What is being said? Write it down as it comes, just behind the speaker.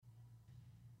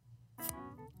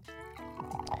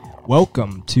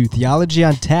Welcome to Theology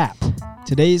on Tap.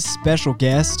 Today's special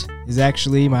guest is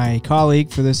actually my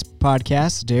colleague for this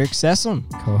podcast, Derek Sessom.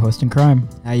 Co-host in crime.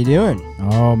 How you doing?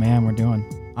 Oh, man, we're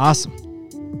doing Awesome.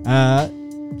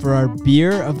 For our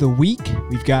beer of the week,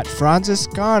 we've got Francis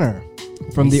Garner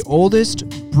from the oldest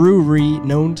brewery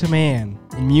known to man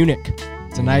in Munich.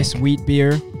 It's a nice wheat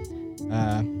beer,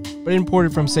 but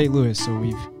imported from St. Louis, so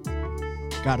we've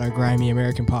got our grimy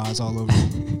American paws all over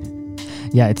it.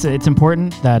 Yeah, it's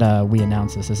important that we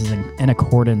announce this. This is in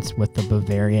accordance with the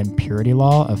Bavarian purity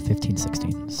law of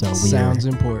 1516. So we sounds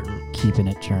important. Keeping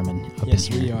it German. Yes,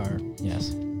 we are.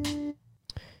 Yes.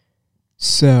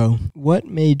 So, what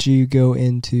made you go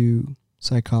into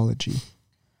psychology?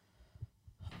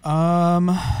 It's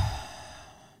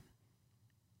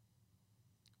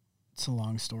a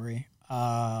long story.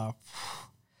 I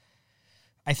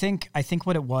think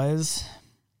what it was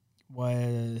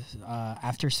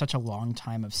after such a long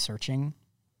time of searching,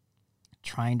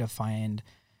 trying to find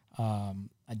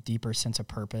a deeper sense of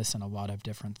purpose in a lot of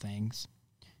different things,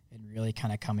 and really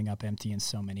kind of coming up empty in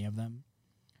so many of them,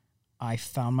 I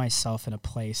found myself in a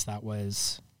place that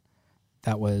was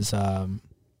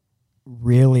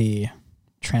really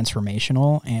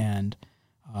transformational and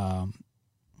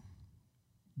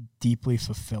deeply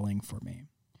fulfilling for me.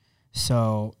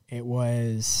 So it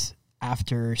was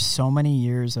after so many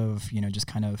years of, just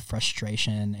kind of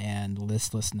frustration and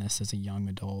listlessness as a young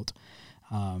adult,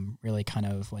 really kind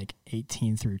of like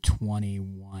 18 through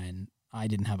 21, I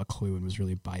didn't have a clue and was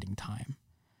really biding time.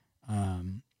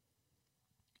 And,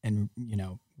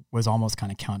 was almost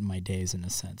kind of counting my days in a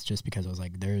sense, just because I was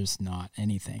like, there's not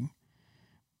anything.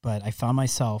 But I found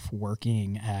myself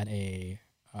working at a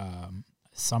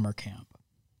summer camp.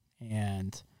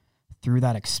 And through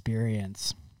that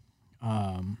experience,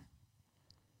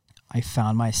 I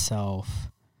found myself,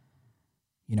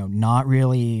 not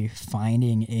really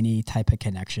finding any type of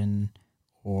connection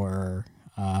or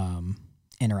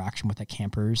interaction with the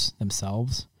campers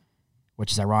themselves,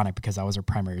 which is ironic because that was our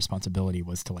primary responsibility,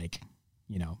 was to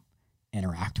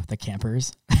interact with the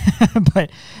campers. But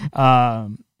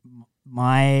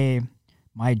my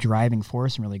driving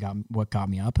force and really what got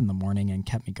me up in the morning and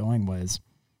kept me going was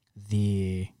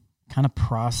the kind of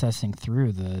processing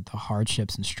through the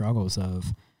hardships and struggles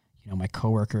of, my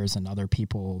coworkers and other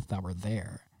people that were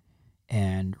there,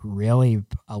 and really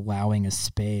allowing a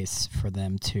space for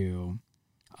them to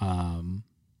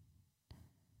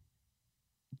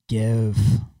give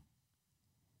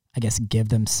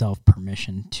themselves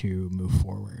permission to move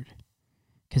forward.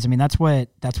 Because that's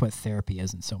what therapy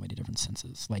is in so many different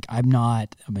senses. Like, I'm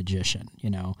not a magician,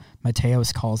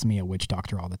 Mateos calls me a witch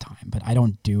doctor all the time, but I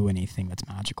don't do anything that's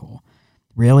magical.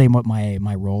 Really, what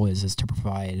my role is to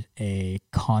provide a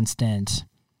constant,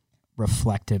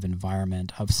 reflective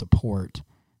environment of support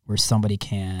where somebody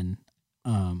can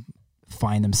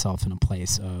find themselves in a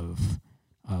place of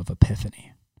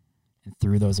epiphany, and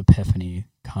through those epiphany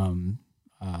come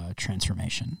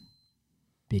transformation,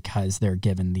 because they're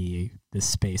given the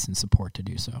space and support to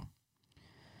do so.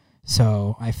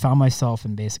 So I found myself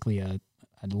in basically a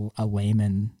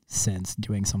layman sense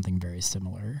doing something very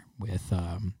similar with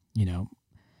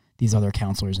these other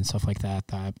counselors and stuff like that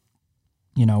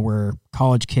were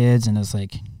college kids, and it's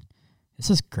like,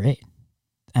 this is great.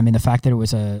 The fact that it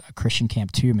was a Christian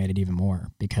camp too made it even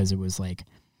more, because it was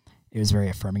very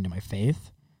affirming to my faith,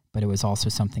 but it was also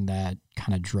something that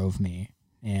kind of drove me,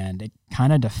 and it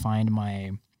kind of defined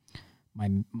my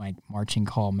marching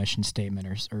call, mission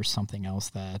statement, or something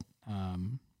else that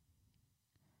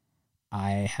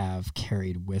I have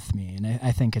carried with me. And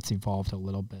I think it's evolved a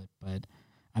little bit, but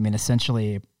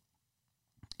essentially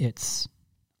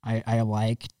I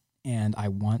like and I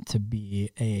want to be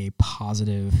a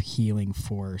positive healing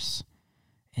force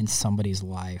in somebody's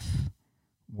life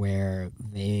where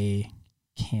they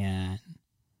can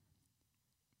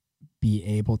be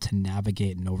able to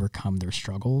navigate and overcome their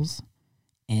struggles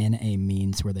in a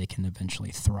means where they can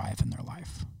eventually thrive in their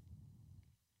life.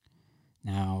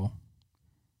 Now,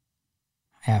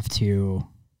 I have to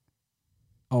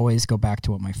always go back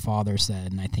to what my father said,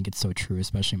 and I think it's so true,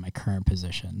 especially in my current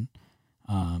position,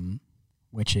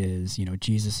 which is,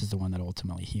 Jesus is the one that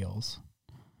ultimately heals.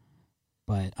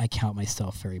 But I count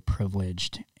myself very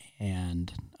privileged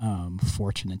and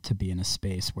fortunate to be in a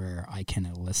space where I can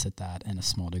elicit that in a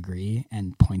small degree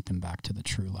and point them back to the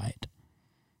true light.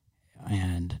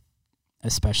 And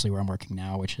especially where I'm working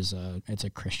now, which is it's a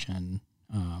Christian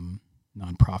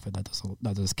nonprofit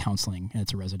that does counseling, and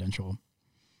it's a residential.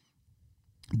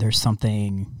 There's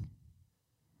something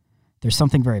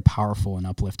very powerful and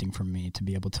uplifting for me to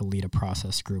be able to lead a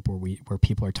process group where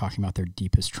people are talking about their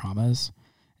deepest traumas,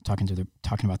 talking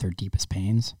about their deepest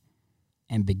pains,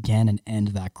 and begin and end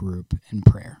that group in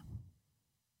prayer.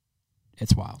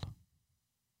 It's wild.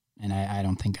 And I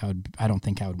don't think I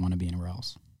would want to be anywhere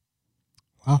else.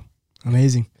 Wow.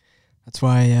 Amazing. That's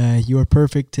why you are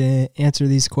perfect to answer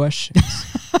these questions.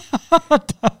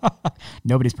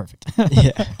 Nobody's perfect.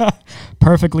 Yeah.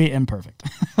 Perfectly imperfect.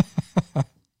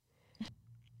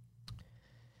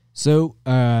 So,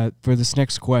 for this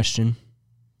next question,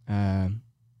 I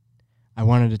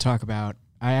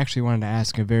actually wanted to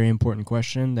ask a very important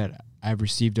question that I've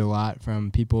received a lot from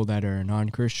people that are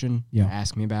non-Christian. Yeah.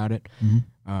 Ask me about it.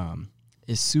 Mm-hmm.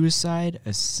 Is suicide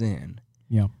a sin?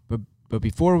 Yeah. But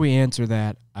before we answer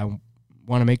that, I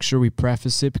want to make sure we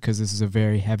preface it because this is a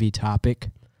very heavy topic.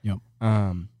 Yep.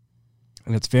 And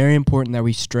it's very important that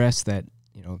we stress that,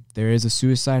 there is a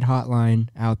suicide hotline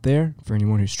out there for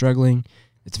anyone who's struggling.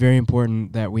 It's very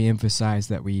important that we emphasize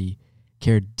that we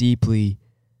care deeply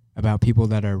about people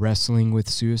that are wrestling with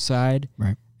suicide,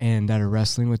 right, and that are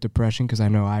wrestling with depression, because I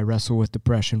know I wrestle with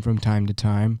depression from time to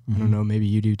time. Mm-hmm. I don't know, maybe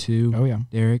you do too. Oh, yeah.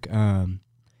 Derek.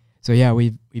 So yeah,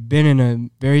 we've been in a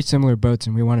very similar boats,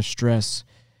 and we want to stress,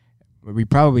 we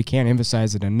probably can't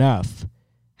emphasize it enough,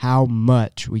 how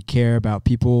much we care about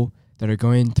people that are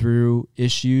going through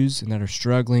issues and that are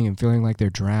struggling and feeling like they're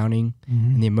drowning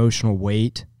Mm-hmm. in the emotional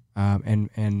weight,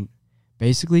 and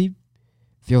basically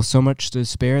feel so much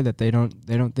despair that they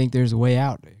don't think there's a way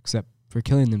out except for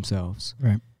killing themselves.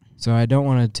 Right. So I don't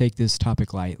want to take this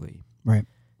topic lightly. Right.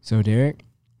 So Derek,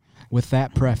 with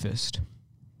that prefaced,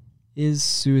 is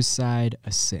suicide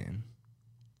a sin?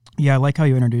 Yeah, I like how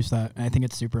you introduced that. I think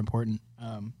it's super important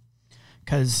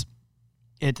because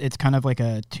it's kind of like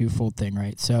a twofold thing,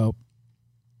 right? So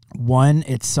one,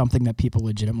 it's something that people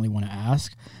legitimately want to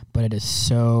ask, but it is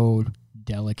so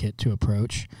delicate to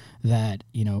approach that,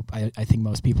 I think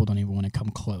most people don't even want to come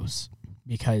close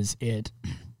because it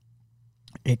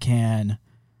can,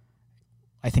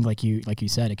 I think like you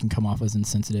said, it can come off as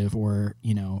insensitive, or,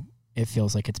 it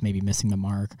feels like it's maybe missing the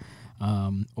mark,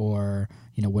 or,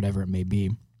 whatever it may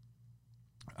be.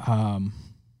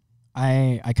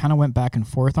 I kind of went back and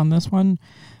forth on this one.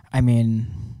 I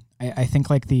mean, I think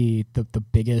like the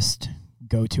biggest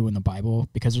go-to in the Bible,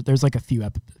 because there's like a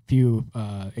few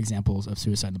examples of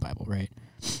suicide in the Bible, right?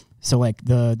 So like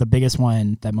the biggest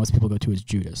one that most people go to is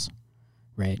Judas,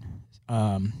 right?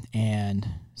 And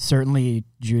certainly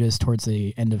Judas towards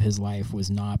the end of his life was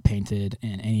not painted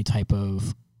in any type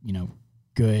of,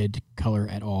 good color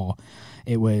at all.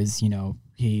 It was,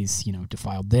 he's,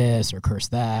 defiled this or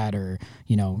cursed that, or,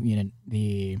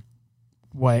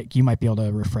 what you might be able to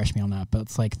refresh me on that, but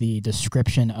it's like the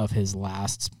description of his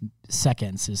last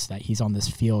seconds is that he's on this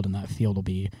field, and that field will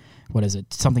be, what is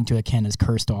it? Something to akin as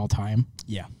cursed to all time.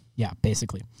 Yeah. Yeah,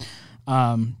 basically.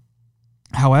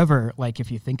 However, like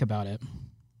if you think about it,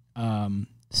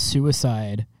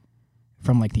 suicide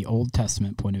from like the Old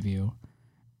Testament point of view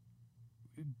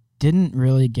didn't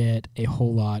really get a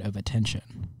whole lot of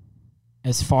attention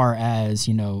as far as,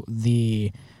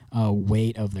 the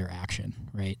weight of their action,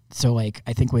 right? So like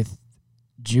I think with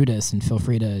Judas, and feel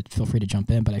free to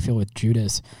jump in, but I feel with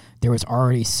Judas there was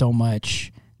already so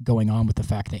much going on with the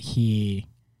fact that he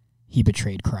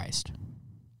betrayed Christ,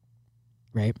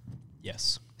 right?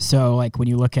 Yes. So like when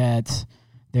you look at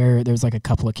there's like a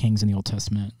couple of kings in the Old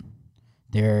Testament.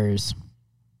 There's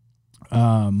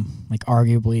like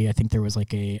arguably I think there was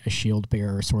like a shield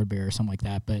bearer or sword bearer or something like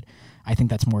that, but I think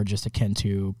that's more just akin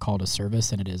to call to service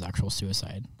than it is actual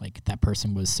suicide. Like that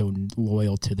person was so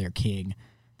loyal to their king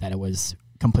that it was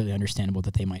completely understandable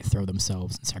that they might throw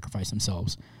themselves and sacrifice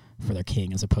themselves for their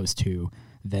king, as opposed to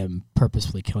them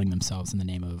purposefully killing themselves in the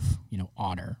name of,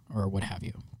 honor or what have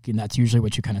you. And that's usually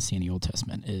what you kind of see in the Old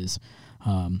Testament is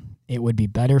it would be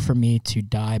better for me to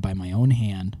die by my own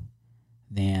hand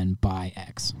than by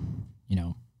X.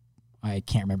 I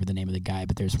can't remember the name of the guy,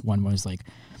 but there's one was like,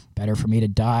 better for me to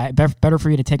die, better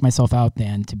for you to take myself out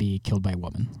than to be killed by a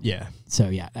woman. Yeah. So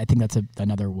yeah, I think that's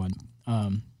another one.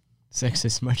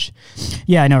 Sexist much.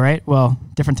 Yeah, I know, right? Well,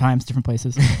 different times, different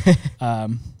places.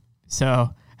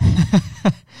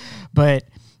 But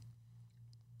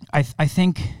I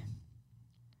think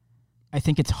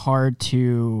it's hard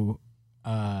to.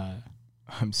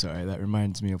 I'm sorry, that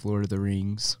reminds me of Lord of the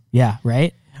Rings. Yeah,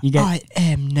 right. You get. I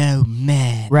am no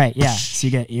man. Right. Yeah. So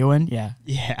you get Eowyn. Yeah.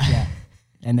 Yeah. Yeah.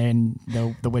 And then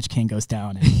the Witch King goes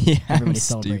down, and Yeah, everybody I'm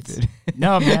celebrates. stupid.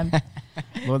 No, man.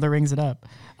 Lord of the Rings it up.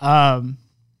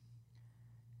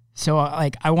 So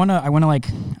like I want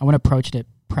to approach it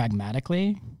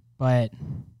pragmatically, but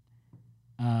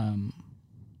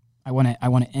I want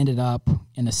to end it up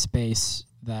in a space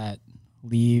that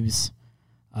leaves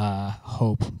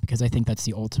hope, because I think that's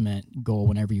the ultimate goal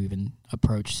whenever you even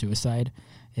approach suicide,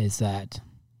 is that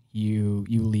you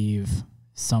leave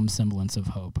some semblance of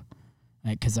hope.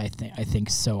 Because I think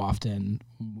so often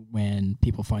when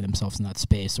people find themselves in that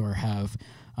space, or have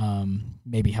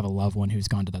maybe have a loved one who's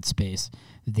gone to that space,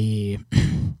 the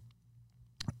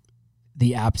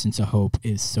absence of hope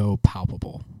is so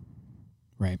palpable,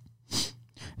 right?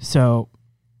 So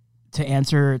to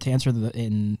answer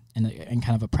in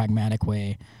kind of a pragmatic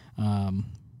way,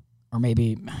 or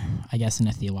maybe I guess in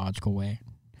a theological way,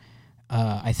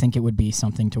 I think it would be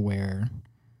something to where,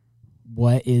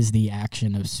 what is the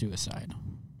action of suicide,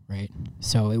 right?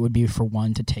 So it would be for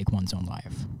one to take one's own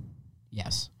life.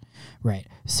 Yes, right.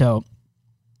 So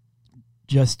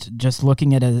just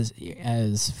looking at it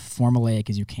as formulaic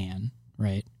as you can,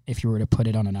 right? If you were to put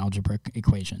it on an algebraic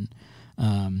equation,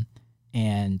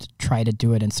 and try to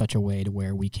do it in such a way to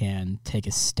where we can take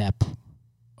a step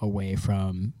away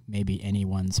from maybe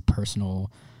anyone's personal,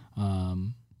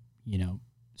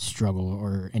 struggle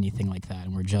or anything like that,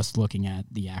 and we're just looking at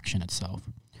the action itself.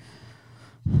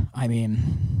 I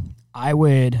mean, I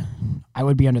would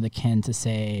be under the kin to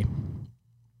say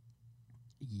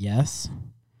yes,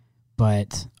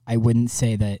 but I wouldn't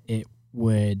say that it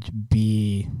would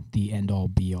be the end all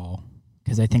be all,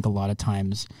 because I think a lot of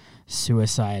times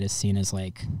suicide is seen as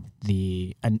like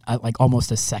like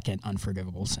almost a second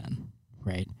unforgivable sin,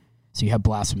 right? So you have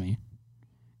blasphemy,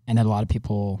 and then a lot of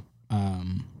people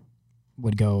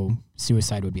would go,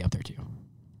 suicide would be up there too.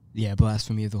 Yeah,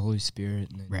 blasphemy of the Holy Spirit.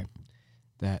 And right.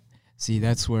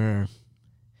 That's where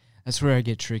I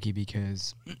get tricky,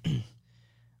 because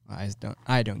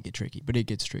I don't get tricky, but it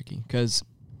gets tricky. Because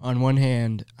on one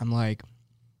hand, I'm like,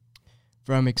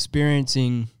 from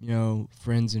experiencing,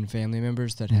 friends and family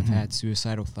members that have had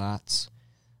suicidal thoughts,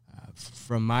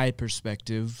 from my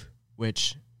perspective,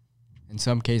 which in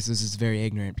some cases is very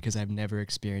ignorant because I've never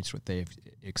experienced what they've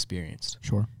experienced.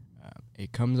 Sure.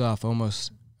 It comes off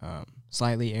almost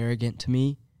slightly arrogant to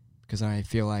me, because I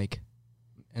feel like,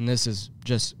 and this is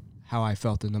just how I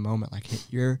felt in the moment, like,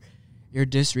 you're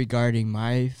disregarding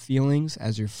my feelings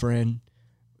as your friend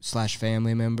 /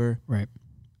 family member. Right.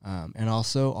 And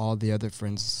also all the other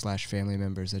friends / family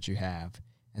members that you have.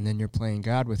 And then you're playing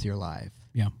God with your life.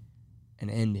 Yeah.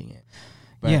 And ending it.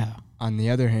 But yeah. On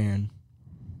the other hand,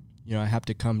 I have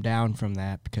to come down from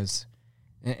that, because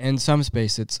in some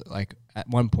space it's like, at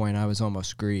one point I was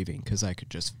almost grieving, because I could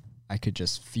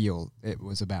just feel it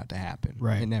was about to happen.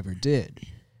 Right. It never did.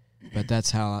 But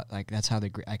that's how I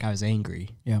was angry.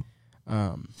 Yeah.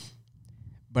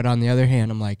 But on the other hand,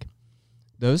 I'm like,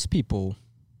 those people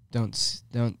don't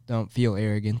feel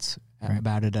arrogance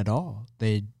about it at all.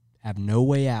 They have no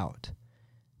way out,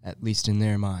 at least in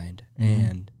their mind,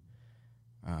 and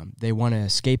they want to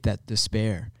escape that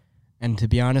despair. And to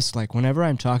be honest, like, whenever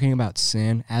I'm talking about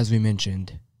sin, as we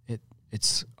mentioned,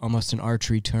 it's almost an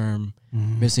archery term,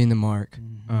 missing the mark.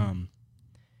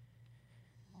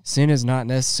 Sin is not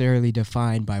necessarily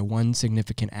defined by one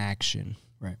significant action.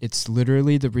 Right. It's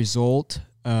literally the result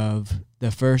of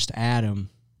the first Adam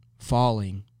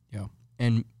falling,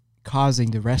 and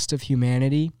causing the rest of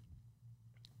humanity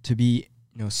to be,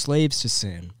 slaves to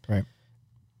sin. Right.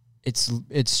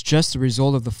 It's just the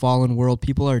result of the fallen world.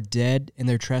 People are dead in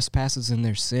their trespasses and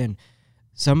their sin.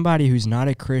 Somebody who's not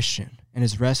a Christian and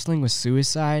is wrestling with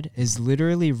suicide is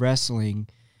literally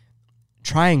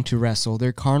trying to wrestle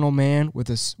their carnal man with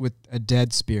a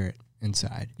dead spirit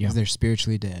inside, because they're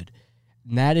spiritually dead.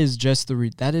 And that is just the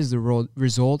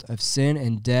result of sin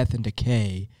and death and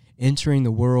decay entering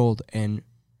the world and,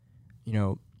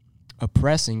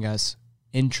 oppressing us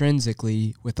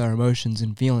intrinsically with our emotions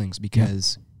and feelings,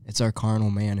 because it's our carnal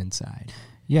man inside.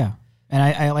 Yeah. And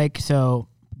I like, so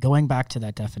going back to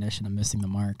that definition of missing the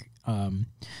mark,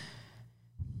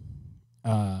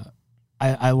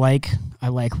 I like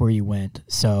where you went.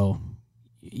 So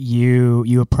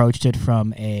you approached it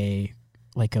from a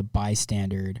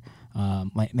bystander,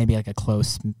 like maybe like a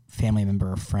close family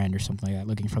member or friend or something like that,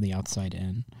 looking from the outside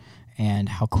in, and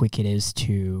how quick it is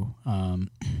to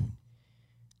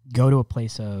go to a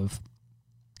place of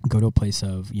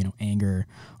anger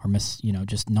or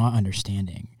just not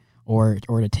understanding, or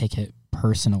to take it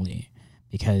personally,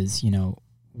 because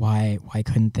why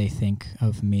couldn't they think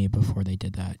of me before they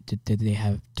did that?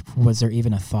 Was there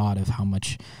even a thought of how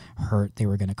much hurt they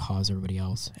were going to cause everybody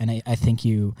else? And I think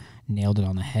you nailed it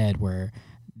on the head, where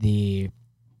the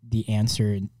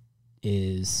answer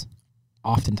is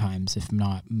oftentimes, if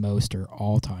not most or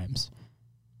all times,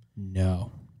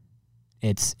 no.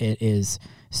 It is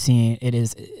seen, and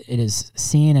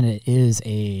it is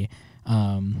a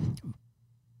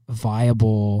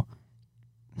viable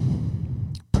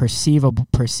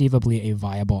perceivably a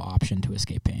viable option to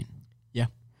escape pain. Yeah.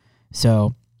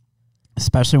 So,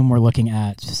 especially when we're looking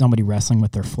at somebody wrestling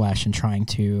with their flesh and trying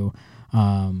to,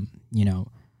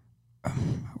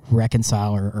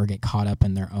 reconcile or get caught up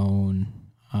in their own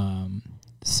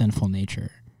sinful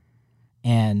nature.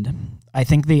 And I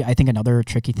think another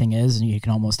tricky thing is, and you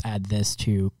can almost add this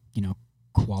to,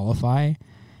 qualify,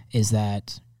 is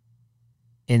that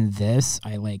in this,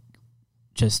 I like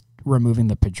just removing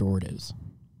the pejoratives,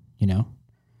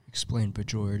 Explain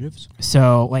pejoratives.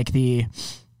 So like the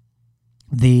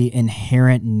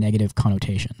inherent negative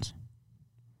connotations,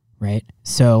 right?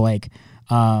 So like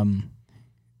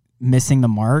missing the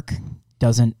mark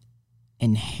doesn't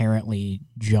inherently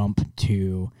jump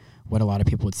to what a lot of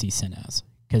people would see sin as.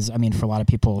 Because, for a lot of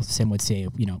people, sin would say,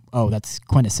 that's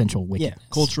quintessential wickedness. Yeah,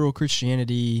 cultural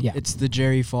Christianity, it's the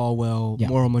Jerry Falwell,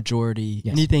 moral majority.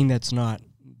 Yes. Anything that's not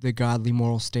the godly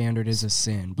moral standard is a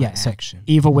sin by action. So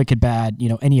evil, wicked, bad,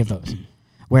 any of those.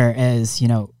 Whereas,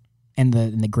 in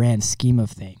the grand scheme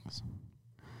of things,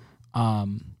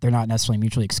 they're not necessarily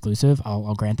mutually exclusive,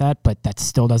 I'll grant that, but that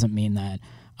still doesn't mean that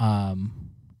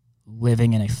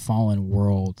living in a fallen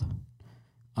world,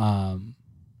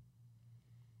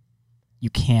 you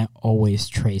can't always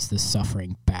trace the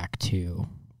suffering back to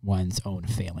one's own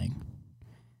failing.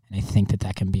 And I think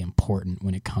that can be important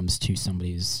when it comes to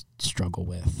somebody's struggle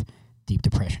with deep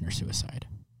depression or suicide.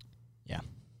 Yeah,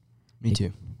 me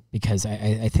too. Because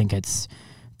I think it's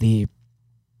the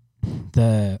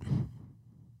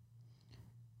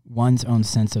one's own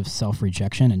sense of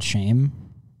self-rejection and shame,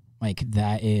 like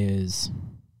that's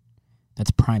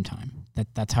prime time.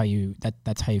 That's how you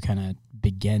kind of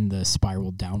begin the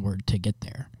spiral downward to get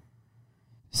there.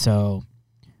 So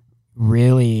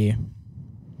really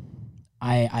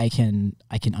I can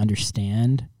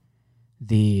understand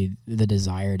the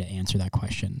desire to answer that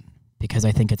question, because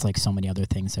I think it's like so many other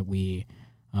things that we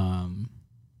don't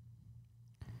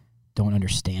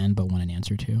understand but want an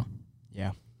answer to.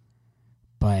 Yeah.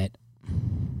 But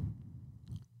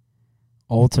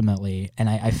ultimately, and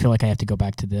I feel like I have to go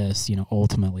back to this,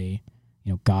 ultimately,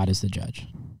 God is the judge.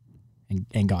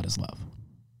 And God is love.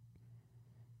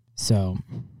 So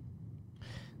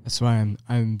that's why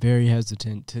I'm very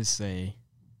hesitant to say,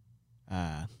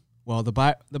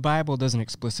 the Bible doesn't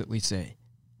explicitly say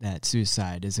that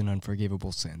suicide is an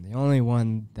unforgivable sin. The only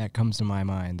one that comes to my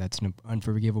mind that's an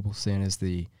unforgivable sin is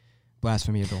the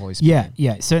blasphemy of the Holy Spirit.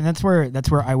 Yeah. So that's where I'd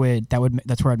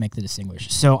make the distinguish.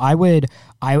 So I would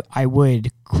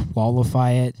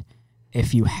qualify it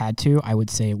if you had to. I would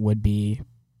say it would be,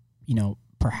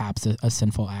 perhaps a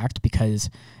sinful act,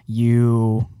 because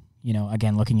you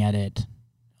again, looking at it,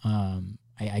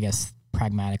 I guess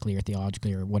pragmatically or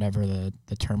theologically or whatever the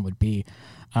term would be,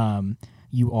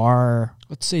 you are...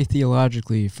 Let's say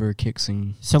theologically for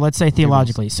kicking. So let's say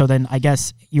theologically. So then I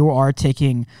guess you are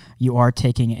taking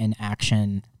an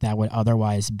action that would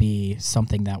otherwise be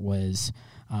something that was,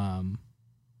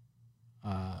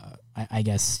 I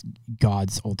guess,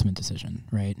 God's ultimate decision,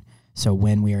 right? So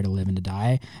when we are to live and to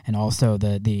die, and also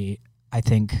the I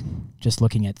think just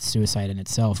looking at suicide in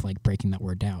itself, like breaking that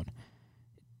word down,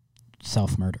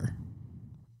 self-murder,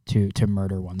 to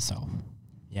murder oneself.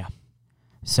 Yeah.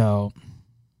 So,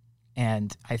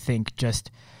 and I think just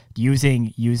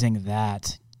using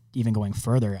that, even going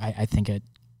further, I think it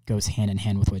goes hand in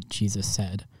hand with what Jesus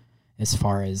said, as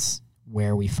far as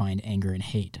where we find anger and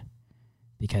hate,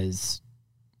 because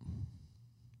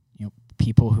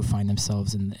people who find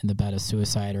themselves in the bed of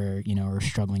suicide, or or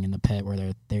struggling in the pit,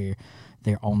 where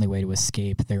their only way to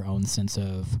escape their own sense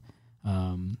of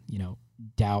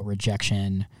doubt,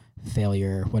 rejection,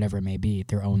 failure, whatever it may be,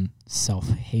 their own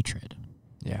self-hatred,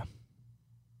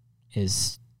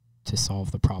 is to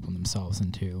solve the problem themselves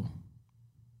and to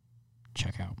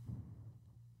check out.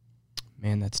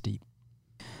 Man, that's deep.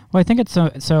 Well, I think it's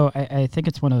so I think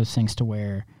it's one of those things to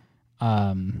where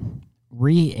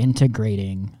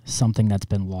reintegrating something that's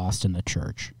been lost in the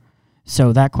church.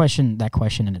 So that question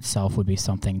in itself would be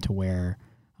something to where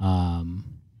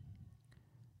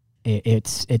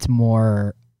it's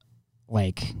more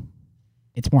like,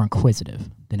 it's more inquisitive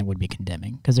than it would be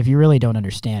condemning. Because if you really don't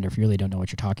understand, or if you really don't know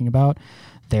what you're talking about,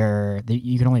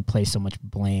 you can only place so much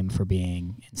blame for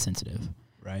being insensitive.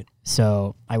 Right.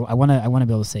 So I want to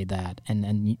be able to say that,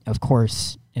 and of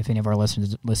course, if any of our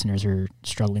listeners are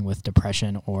struggling with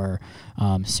depression or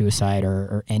suicide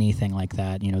or anything like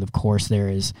that, of course there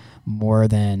is more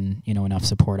than enough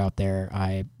support out there.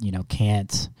 I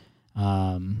can't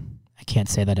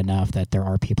say that enough, that there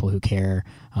are people who care.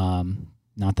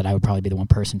 not that I would probably be the one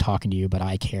person talking to you, but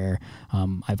I care. I,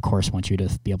 of course, want you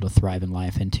to be able to thrive in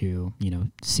life and to,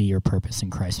 see your purpose in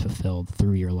Christ fulfilled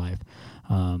through your life.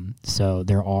 So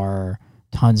there are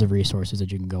tons of resources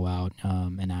that you can go out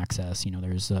and access.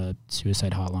 There's a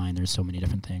suicide hotline. There's so many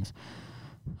different things.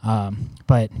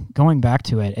 But going back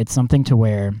to it, it's something to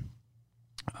where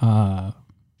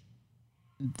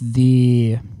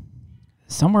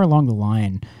somewhere along the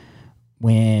line,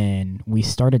 when we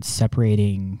started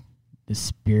separating the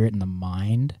spirit and the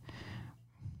mind,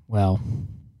 well,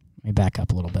 let me back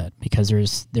up a little bit, because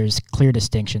there's clear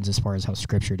distinctions as far as how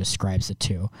Scripture describes the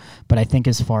two. But I think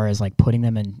as far as like putting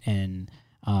them in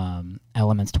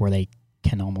elements to where they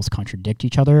can almost contradict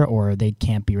each other, or they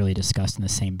can't be really discussed in the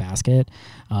same basket,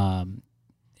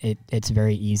 it's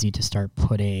very easy to start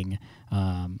putting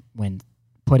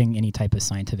any type of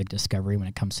scientific discovery when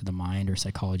it comes to the mind or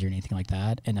psychology or anything like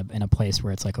that in a place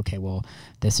where it's like, okay, well,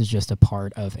 this is just a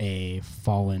part of a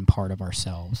fallen part of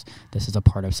ourselves. This is a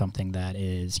part of something that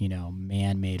is,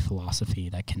 man-made philosophy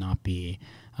that cannot be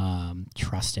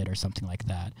trusted or something like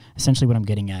that. Essentially what I'm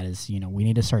getting at is, we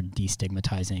need to start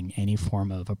destigmatizing any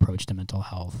form of approach to mental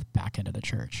health back into the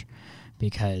church,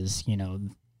 because,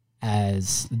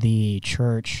 as the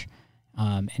church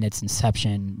in its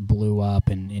inception blew up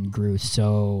and grew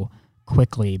so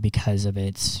quickly because of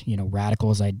its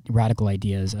radical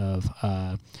ideas of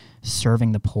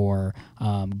serving the poor,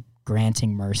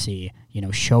 granting mercy,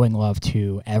 showing love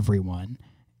to everyone.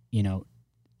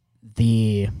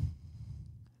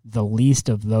 The least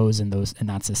of those in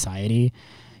that society,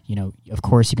 of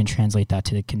course you can translate that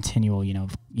to the continual,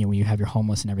 when you have your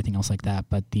homeless and everything else like that,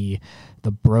 but the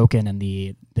broken and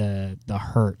the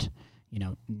hurt.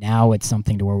 Now it's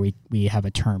something to where we have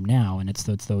a term now, and it's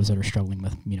those that are struggling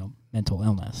with, mental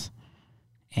illness,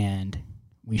 and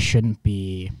we shouldn't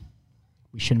be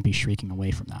shrieking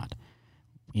away from that.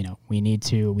 We need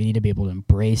to be able to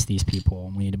embrace these people,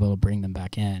 and we need to be able to bring them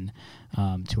back in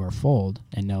to our fold,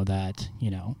 and know that,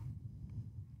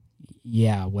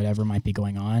 whatever might be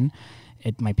going on,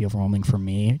 it might be overwhelming for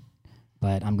me,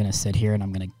 but I'm going to sit here and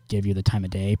I'm going to give you the time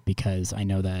of day, because I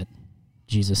know that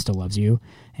Jesus still loves you,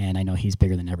 and I know he's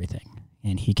bigger than everything,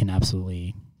 and he can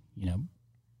absolutely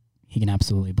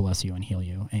bless you and heal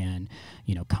you and,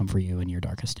 comfort you in your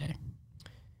darkest day.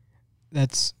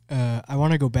 That's, I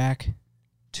want to go back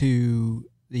to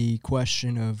the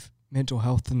question of mental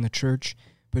health in the church,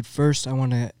 but first I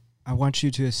want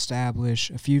you to establish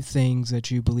a few things that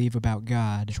you believe about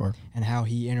God. Sure. And how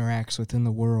he interacts within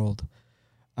the world.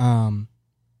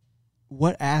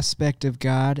 What aspect of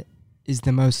God is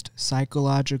the most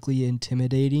psychologically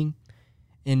intimidating?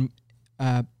 And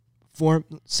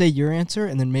say your answer,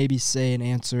 and then maybe say an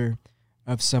answer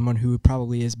of someone who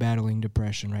probably is battling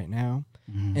depression right now.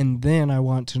 Mm-hmm. And then I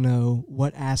want to know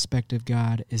what aspect of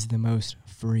God is the most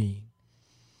free.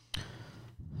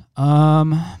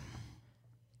 I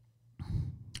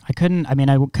couldn't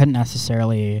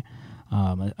necessarily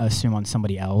assume on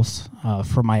somebody else.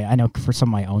 I know for some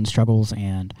of my own struggles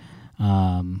and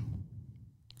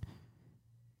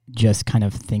just kind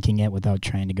of thinking it without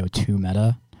trying to go too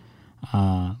meta.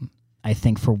 I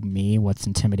think for me, what's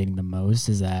intimidating the most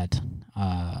is that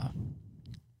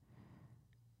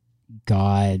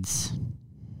God's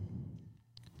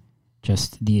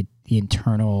just the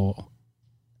internal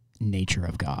nature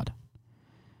of God,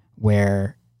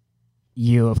 where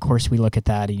of course, we look at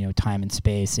that, time and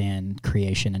space and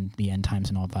creation and the end times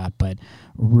and all that, but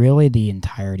really the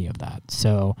entirety of that.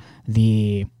 So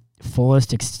the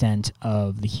fullest extent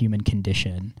of the human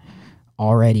condition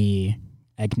already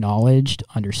acknowledged,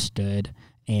 understood,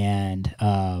 and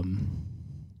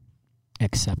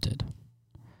accepted.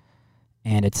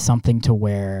 And it's something to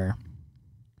where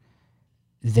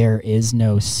there is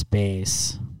no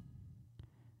space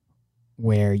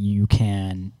where you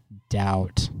can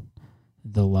doubt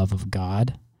the love of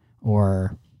God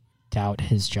or doubt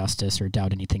his justice or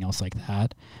doubt anything else like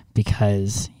that,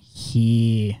 because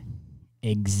he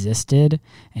existed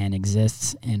and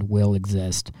exists and will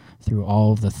exist through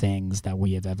all of the things that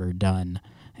we have ever done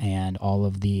and all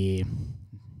of the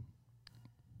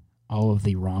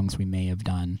wrongs we may have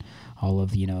done, all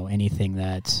of, anything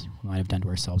that we might have done to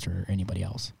ourselves or anybody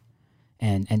else.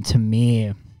 And to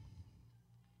me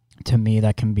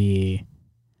that can be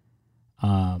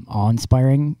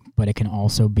awe-inspiring, but it can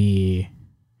also be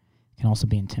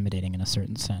intimidating in a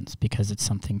certain sense, because it's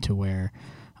something to where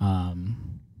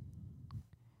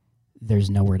there's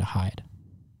nowhere to hide.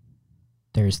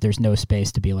 There's no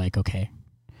space to be like, okay,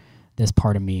 this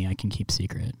part of me I can keep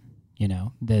secret.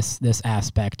 This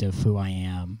aspect of who I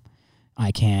am,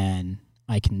 I can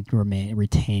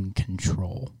retain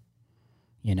control,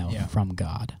 from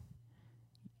God.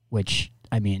 which,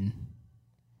 I mean,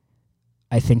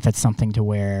 I think that's something to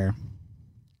where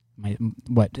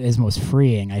what is most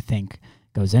freeing, I think,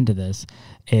 goes into this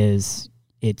is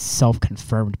it's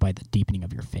self-confirmed by the deepening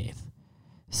of your faith.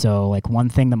 So, like, one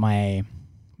thing that my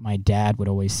dad would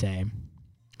always say,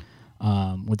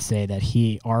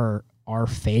 that our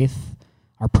faith,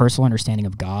 our personal understanding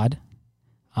of God,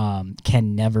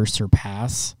 can never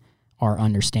surpass our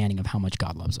understanding of how much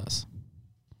God loves us.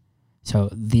 So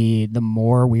the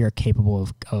more we are capable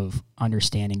of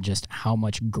understanding just how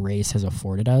much grace has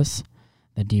afforded us,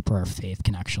 the deeper our faith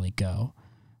can actually go.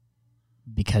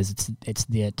 Because it's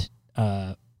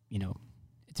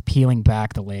peeling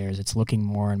back the layers. It's looking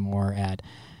more and more at,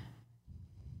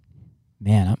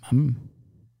 man,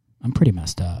 I'm pretty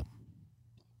messed up.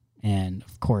 And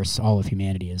of course, all of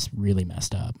humanity is really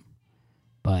messed up,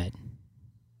 but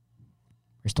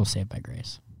we're still saved by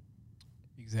grace.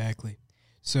 Exactly.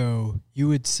 So you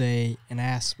would say an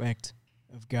aspect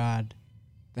of God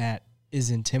that is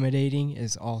intimidating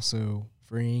is also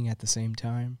freeing at the same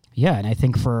time? Yeah, and I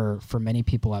think for many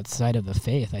people outside of the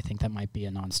faith, I think that might be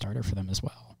a non-starter for them as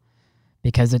well.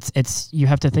 Because it's you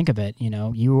have to think of it,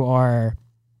 you are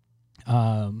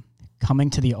coming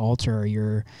to the altar,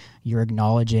 you're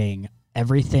acknowledging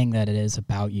everything that it is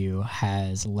about you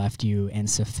has left you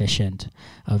insufficient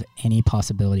of any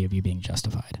possibility of you being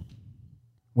justified.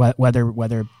 Whether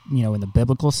in the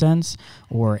biblical sense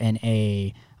or in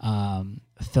a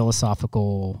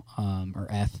philosophical or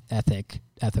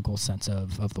ethical sense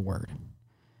of the word,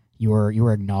 you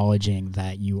are acknowledging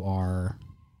that you are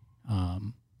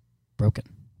broken.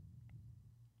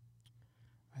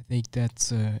 I think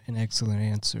that's an excellent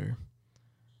answer.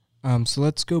 So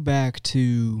let's go back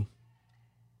to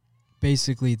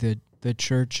basically the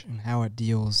church and how it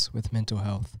deals with mental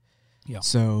health. Yeah.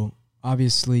 So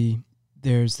obviously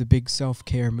there's the big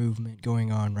self-care movement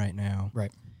going on right now.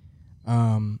 Right.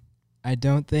 I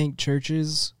don't think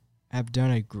churches have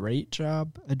done a great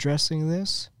job addressing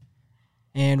this.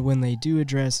 And when they do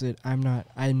address it, I'm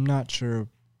not sure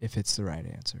if it's the right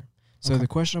answer. So The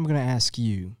question I'm going to ask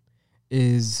you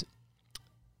is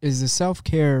the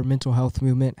self-care mental health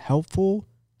movement helpful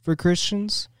for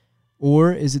Christians,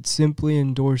 or is it simply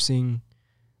endorsing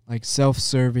like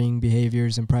self-serving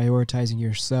behaviors and prioritizing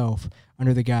yourself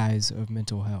under the guise of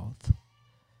mental health?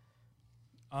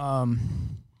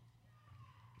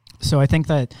 So I think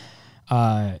that,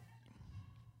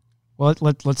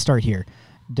 let's start here.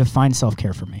 Define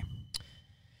self-care for me.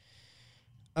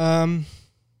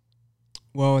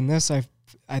 Well, in this,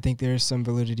 I think there's some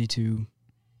validity to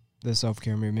the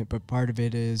self-care movement, but part of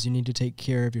it is you need to take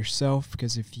care of yourself,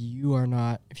 because if you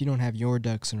don't have your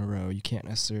ducks in a row, you can't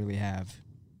necessarily have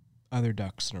other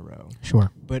ducks in a row.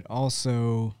 Sure. But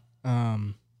also,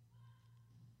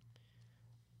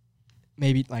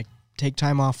 maybe like take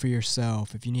time off for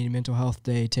yourself. If you need a mental health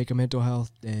day, take a mental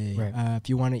health day. Right. If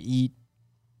you want to eat,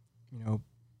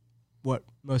 what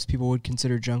most people would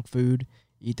consider junk food,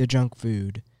 eat the junk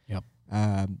food. Yep.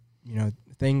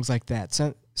 Things like that.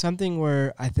 So, something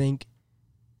where I think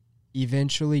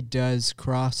eventually does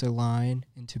cross a line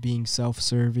into being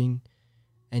self-serving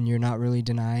and you're not really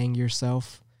denying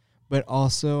yourself. But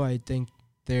also I think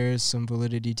there's some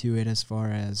validity to it as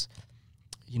far as,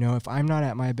 if I'm not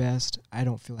at my best, I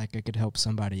don't feel like I could help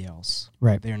somebody else.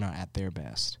 Right. They're not at their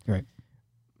best. Right.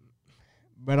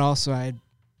 But also I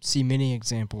see many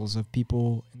examples of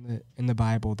people in the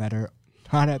Bible that are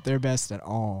not at their best at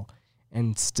all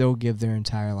and still give their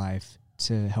entire life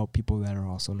to help people that are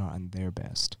also not in their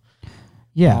best.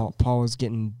 Yeah. Paul was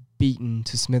getting beaten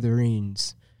to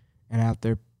smithereens and out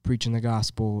there preaching the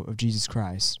gospel of Jesus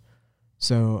Christ.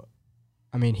 So,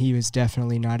 he was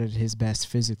definitely not at his best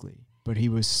physically, but he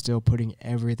was still putting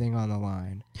everything on the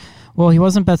line. Well, he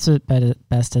wasn't he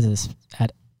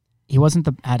wasn't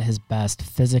at his best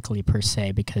physically per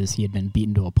se, because he had been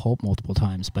beaten to a pulp multiple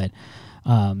times. But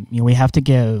we have to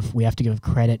give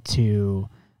credit to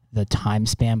the time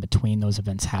span between those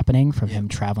events happening, from him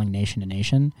traveling nation to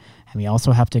nation, and we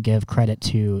also have to give credit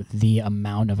to the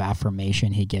amount of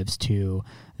affirmation he gives to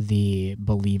the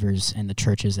believers and the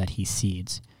churches that he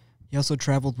seeds. He also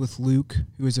traveled with Luke,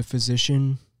 who is a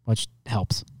physician, which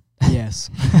helps. Yes,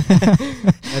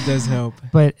 that does help.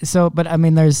 But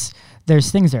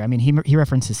there's things there. He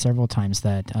references several times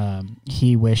that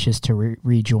he wishes to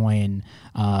rejoin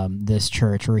this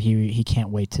church, or he can't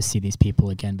wait to see these people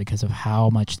again because of how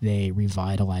much they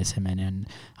revitalize him and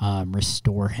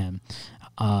restore him.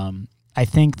 I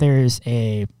think there's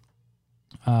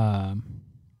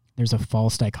there's a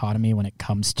false dichotomy when it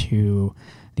comes to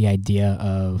the idea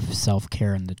of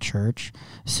self-care in the church.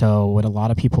 So what a lot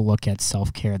of people look at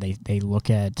self-care, they look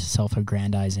at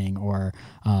self-aggrandizing or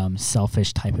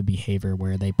selfish type of behavior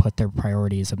where they put their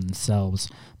priorities of themselves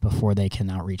before they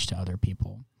can outreach to other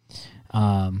people.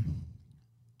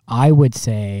 I would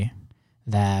say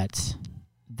that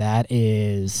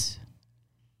is,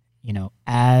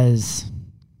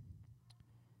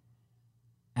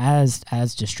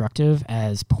 as destructive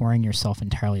as pouring yourself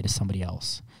entirely to somebody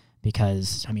else.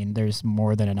 Because, there's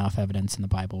more than enough evidence in the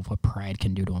Bible of what pride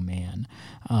can do to a man.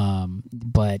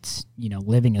 But,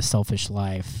 living a selfish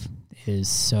life is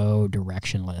so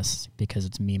directionless because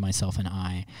it's me, myself, and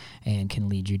I, and can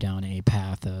lead you down a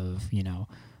path of,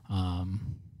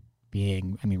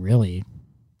 being, really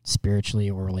spiritually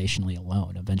or relationally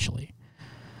alone eventually.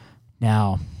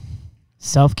 Now,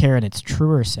 self-care in its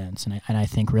truer sense, and I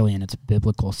think really in its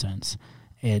biblical sense,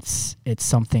 it's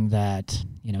something that,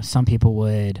 some people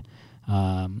would,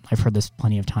 I've heard this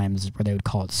plenty of times where they would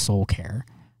call it soul care.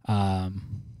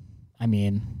 I'm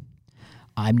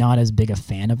not as big a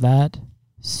fan of that,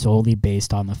 solely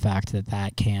based on the fact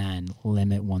that can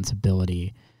limit one's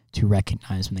ability to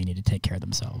recognize when they need to take care of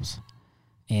themselves.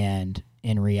 And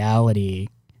in reality,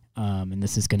 and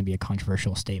this is going to be a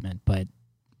controversial statement, but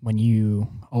when you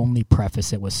only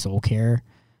preface it with soul care,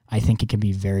 I think it can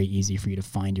be very easy for you to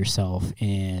find yourself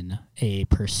in a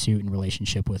pursuit and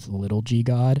relationship with little g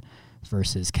God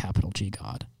versus capital G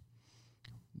God,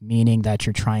 meaning that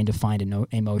you're trying to find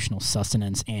emotional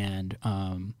sustenance and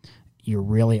you're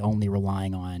really only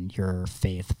relying on your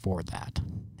faith for that,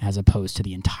 as opposed to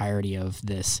the entirety of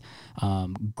this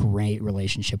great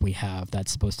relationship we have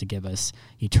that's supposed to give us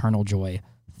eternal joy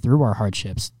through our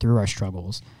hardships, through our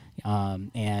struggles,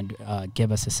 and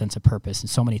give us a sense of purpose and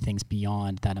so many things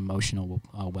beyond that emotional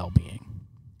well-being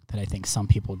that I think some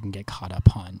people can get caught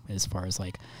up on, as far as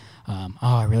like,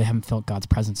 I really haven't felt God's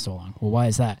presence so long. Well, why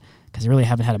is that? Because I really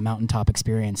haven't had a mountaintop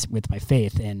experience with my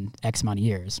faith in X amount of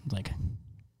years. Like,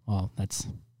 well, that's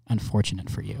unfortunate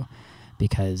for you,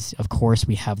 because of course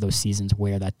we have those seasons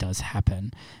where that does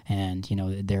happen, and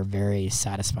they're very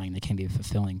satisfying. They can be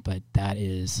fulfilling, but that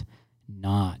is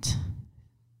not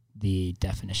the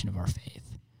definition of our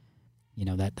faith.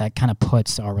 That kind of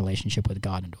puts our relationship with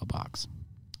God into a box.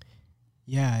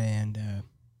 Yeah, and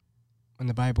when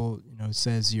the Bible,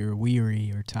 says you're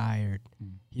weary or tired,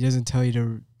 He doesn't tell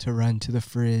you to run to the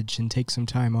fridge and take some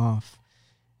time off,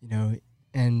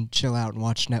 and chill out and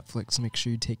watch Netflix. Make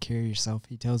sure you take care of yourself.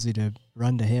 He tells you to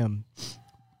run to Him,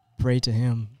 pray to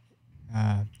Him.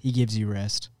 He gives you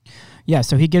rest. Yeah,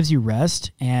 so He gives you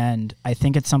rest, and I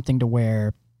think it's something to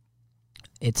where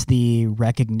it's the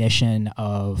recognition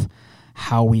of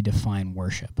how we define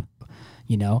worship.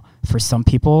 For some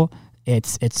people,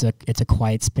 it's a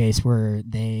quiet space where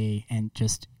they and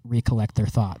just recollect their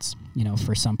thoughts.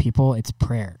 For some people, it's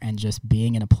prayer and just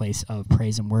being in a place of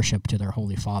praise and worship to their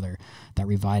Holy Father that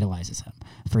revitalizes them.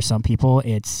 For some people,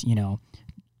 it's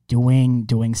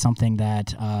doing something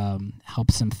that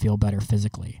helps them feel better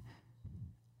physically.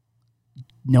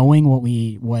 Knowing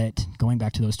what going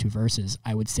back to those two verses,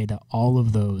 I would say that all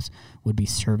of those would be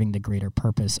serving the greater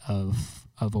purpose of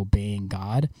obeying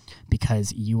God,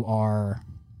 because you are,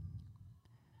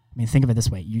 think of it this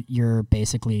way, you're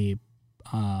basically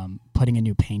putting a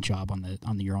new paint job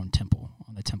on your own temple,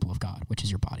 on the temple of God, which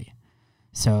is your body.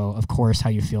 So of course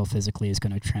how you feel physically is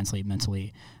going to translate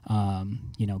mentally,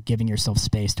 giving yourself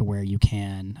space to where you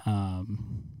can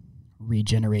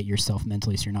regenerate yourself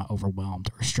mentally so you're not overwhelmed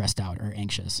or stressed out or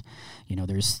anxious.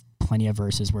 There's plenty of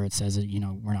verses where it says that,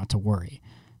 we're not to worry.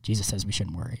 Jesus says we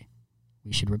shouldn't worry.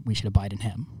 We should abide in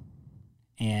Him.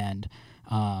 And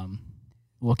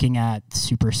looking at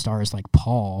superstars like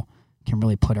Paul can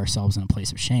really put ourselves in a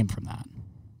place of shame from that,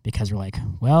 because we're like,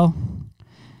 well,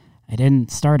 I didn't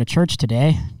start a church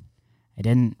today. I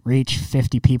didn't reach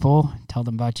 50 people, tell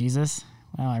them about Jesus.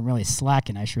 Well, I'm really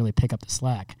slacking. I should really pick up the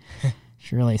slack.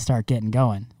 Should really start getting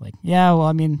going. Like, yeah,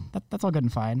 well, that's all good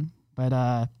and fine. But,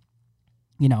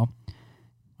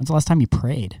 when's the last time you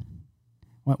prayed?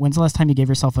 When's the last time you gave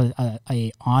yourself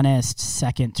a honest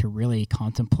second to really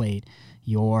contemplate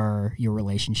your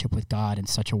relationship with God in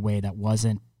such a way that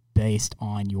wasn't based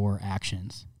on your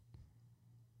actions,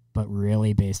 but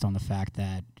really based on the fact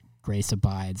that grace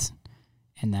abides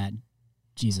and that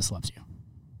Jesus loves you?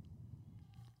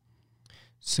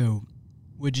 So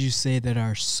would you say that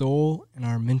our soul and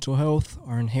our mental health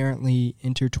are inherently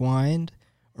intertwined,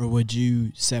 or would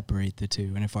you separate the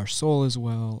two? And if our soul is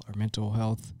well, our mental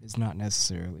health is not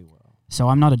necessarily well. So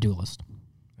I'm not a dualist.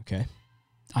 Okay.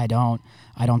 I don't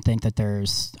think that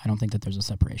there's a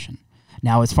separation.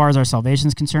 Now, as far as our salvation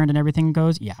is concerned and everything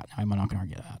goes, yeah, I'm not going to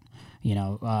argue that. You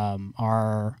know,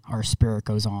 our spirit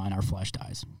goes on, our flesh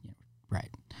dies. Right.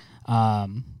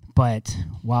 But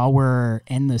while we're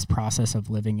in this process of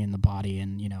living in the body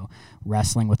and, you know,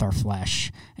 wrestling with our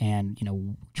flesh and, you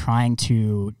know, trying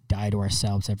to die to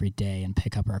ourselves every day and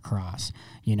pick up our cross,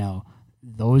 you know,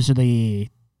 those are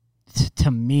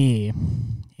to me,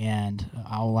 and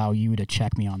I'll allow you to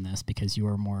check me on this because you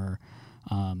are more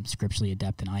scripturally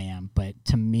adept than I am, but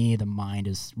to me, the mind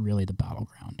is really the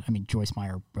battleground. I mean, Joyce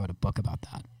Meyer wrote a book about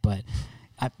that, but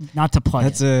not to plug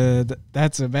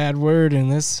that's a bad word in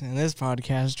this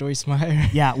podcast, Joyce Meyer.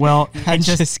 Yeah, well,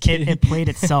 it played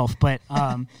itself, but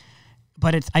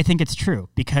I think it's true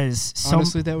because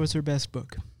honestly, that was her best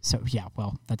book. So yeah,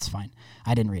 well, that's fine.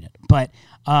 I didn't read it, but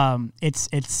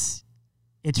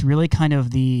it's really kind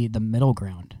of the middle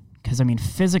ground. Because, I mean,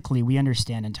 physically, we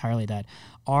understand entirely that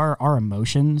our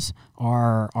emotions,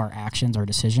 our actions, our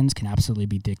decisions can absolutely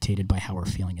be dictated by how we're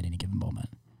feeling at any given moment.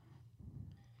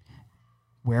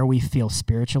 Where we feel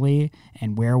spiritually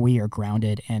and where we are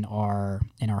grounded in our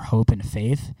hope and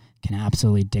faith can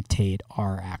absolutely dictate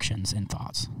our actions and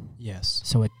thoughts. Yes.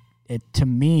 So it to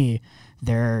me,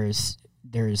 there's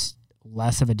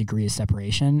less of a degree of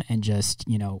separation and just,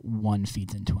 you know, one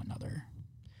feeds into another.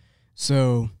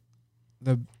 So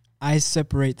I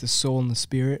separate the soul and the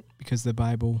spirit because the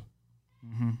Bible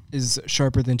is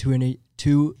sharper than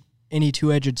any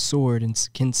two-edged sword and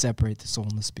can separate the soul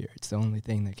and the spirit. It's the only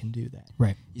thing that can do that,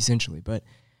 right? Essentially, but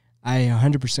I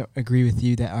 100% agree with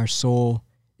you that our soul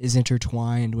is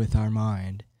intertwined with our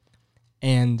mind,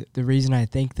 and the reason I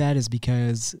think that is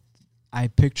because I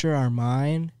picture our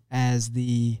mind as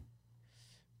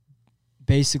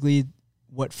basically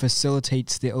what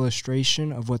facilitates the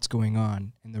illustration of what's going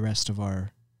on in the rest of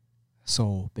our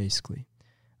soul, basically.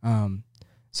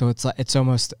 So it's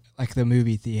almost like the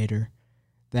movie theater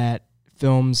that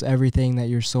films everything that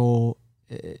your soul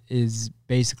is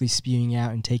basically spewing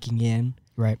out and taking in.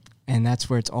 Right. And that's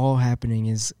where it's all happening,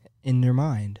 is in your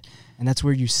mind. And that's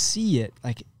where you see it.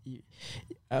 Like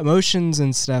emotions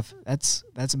and stuff, that's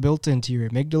built into your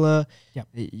amygdala. Yep.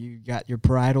 You got your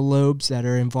parietal lobes that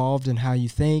are involved in how you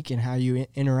think and how you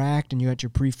interact, and you got your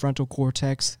prefrontal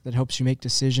cortex that helps you make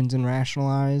decisions and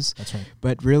rationalize. That's right.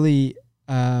 But really,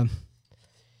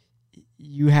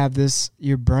 you have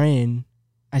your brain,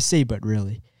 I say but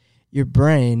really, your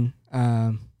brain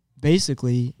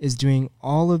basically is doing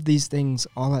all of these things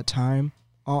all at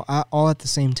the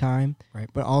same time, right?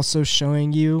 But also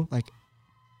showing you, like,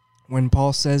 when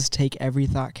Paul says take every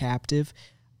thought captive,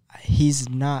 he's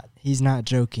not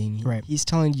joking. Right. He's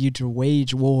telling you to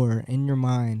wage war in your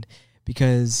mind,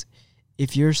 because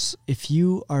if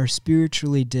you are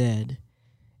spiritually dead,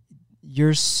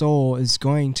 your soul is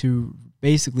going to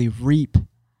basically reap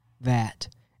that,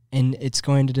 and it's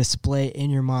going to display in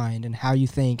your mind and how you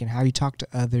think and how you talk to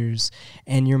others,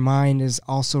 and your mind is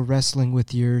also wrestling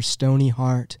with your stony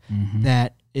heart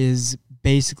that is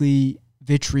basically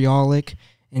vitriolic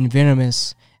and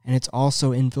venomous, and it's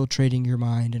also infiltrating your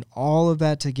mind. And all of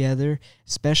that together,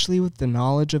 especially with the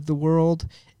knowledge of the world,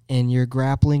 and you're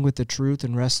grappling with the truth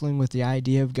and wrestling with the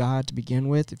idea of God to begin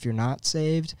with, if you're not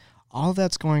saved, all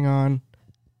that's going on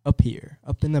up here,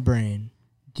 up in the brain.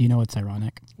 Do you know what's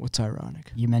ironic? What's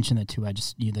ironic? You mentioned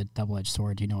the double-edged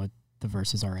sword. Do you know what the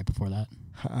verses are right before that?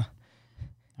 All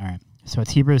right. So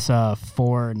it's Hebrews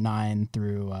 4:9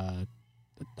 through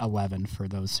 11 for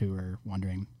those who are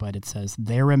wondering. But it says,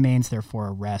 "There remains therefore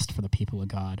a rest for the people of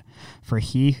God. For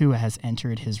he who has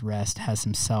entered his rest has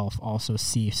himself also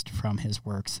ceased from his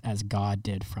works as God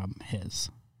did from his."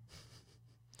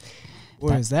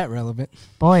 Boy, is that relevant.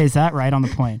 Boy, is that right on the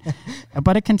point.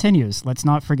 But it continues. Let's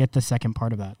not forget the second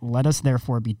part of that. "Let us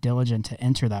therefore be diligent to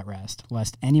enter that rest,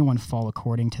 lest anyone fall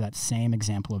according to that same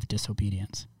example of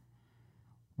disobedience."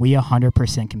 We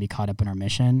 100% can be caught up in our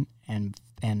mission and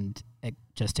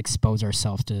just expose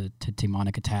ourselves to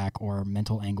demonic attack or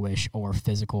mental anguish or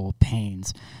physical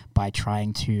pains by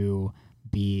trying to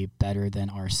be better than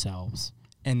ourselves.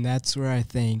 And that's where I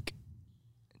think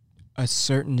a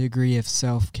certain degree of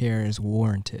self-care is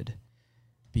warranted,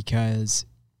 because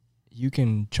you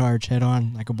can charge head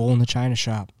on like a bull in the china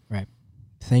shop, right?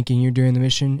 Thinking you're doing the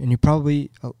mission, and you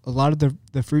probably, a lot of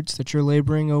the fruits that you're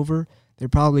laboring over, they're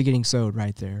probably getting sowed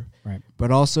right there, right? But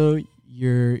also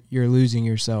you're losing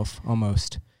yourself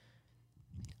almost.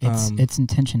 It's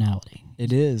intentionality.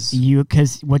 It is.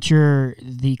 Because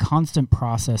the constant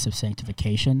process of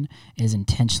sanctification is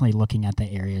intentionally looking at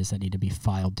the areas that need to be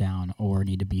filed down or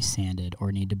need to be sanded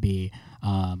or need to be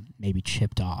maybe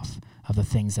chipped off of the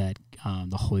things that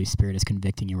the Holy Spirit is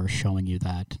convicting you or showing you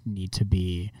that need to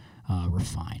be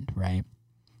refined, right?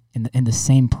 in the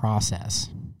same process,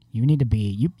 you need to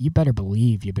be you better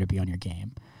believe you better be on your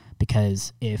game,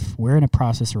 because if we're in a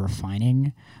process of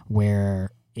refining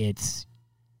where it's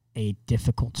a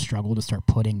difficult struggle to start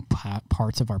putting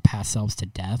parts of our past selves to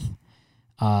death,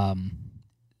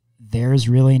 there's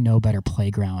really no better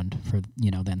playground for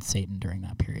than Satan during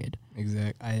that period.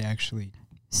 Exactly. I actually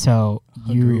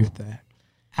agree you with that.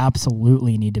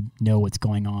 Absolutely need to know what's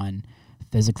going on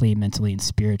physically, mentally, and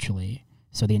spiritually.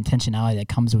 So the intentionality that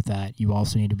comes with that, you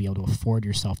also need to be able to afford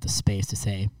yourself the space to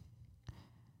say,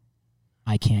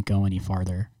 I can't go any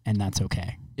farther, and that's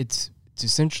okay. It's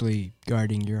essentially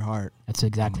guarding your heart. That's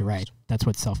exactly right. That's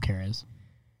what self-care is.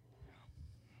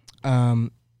 I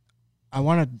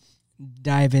want to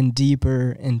dive in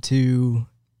deeper into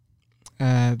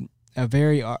a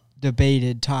very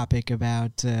debated topic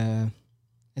about,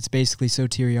 it's basically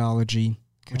soteriology,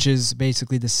 which is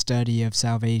basically the study of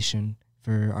salvation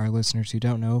for our listeners who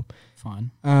don't know.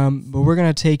 Fun. But we're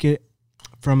going to take it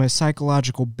from a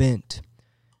psychological bent.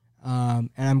 And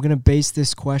I'm going to base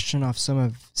this question off some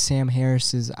of Sam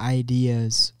Harris's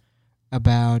ideas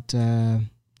about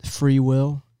free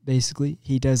will, basically.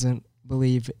 He doesn't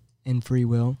believe in free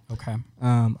will. Okay.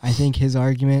 I think his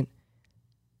argument,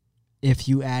 if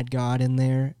you add God in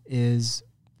there, is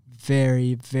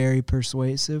very, very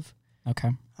persuasive. Okay.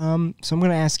 So I'm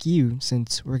going to ask you,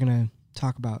 since we're going to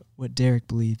talk about what Derek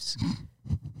believes.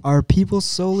 Are people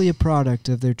solely a product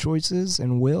of their choices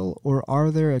and will, or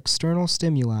are there external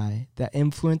stimuli that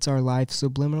influence our life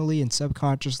subliminally and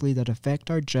subconsciously that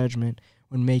affect our judgment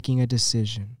when making a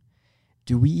decision?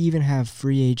 Do we even have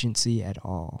free agency at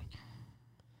all?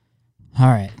 All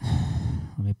right.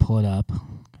 Let me pull it up,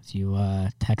 because you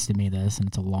texted me this, and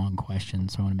it's a long question,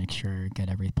 so I want to make sure I get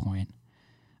every point.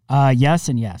 Yes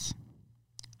and yes.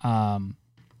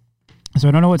 So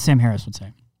I don't know what Sam Harris would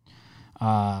say.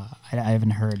 I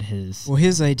haven't heard his... Well,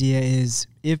 his idea is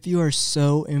if you are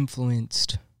so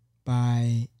influenced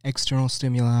by external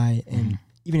stimuli and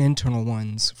even internal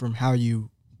ones from how you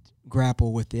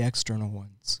grapple with the external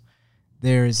ones,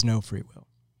 there is no free will.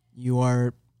 You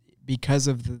are, because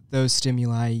of those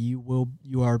stimuli,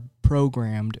 you are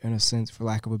programmed, in a sense, for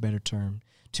lack of a better term,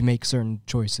 to make certain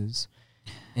choices.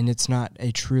 And it's not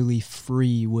a truly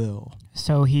free will.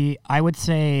 So I would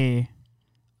say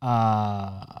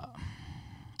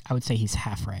he's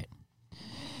half right.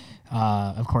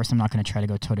 Of course, I'm not going to try to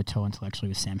go toe-to-toe intellectually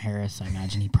with Sam Harris. I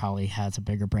imagine he probably has a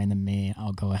bigger brain than me.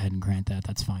 I'll go ahead and grant that.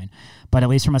 That's fine. But at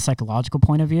least from a psychological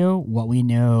point of view, what we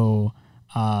know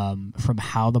from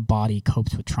how the body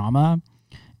copes with trauma,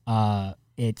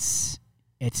 it's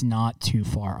not too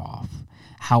far off.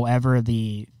 However,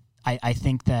 I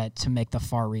think that to make the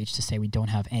far reach to say we don't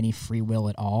have any free will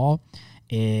at all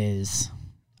is...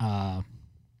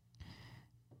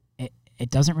 It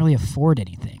doesn't really afford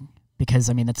anything, because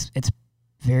it's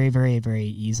very, very, very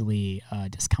easily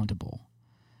discountable.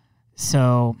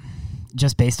 So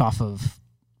just based off of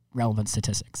relevant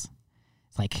statistics,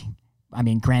 it's like,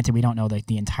 granted, we don't know the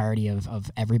entirety of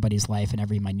everybody's life and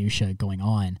every minutia going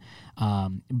on,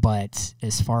 but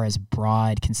as far as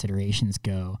broad considerations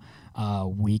go,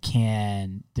 we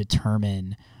can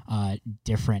determine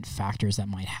different factors that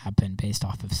might happen based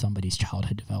off of somebody's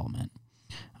childhood development.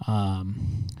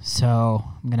 So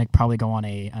I'm going to probably go on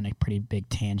a pretty big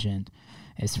tangent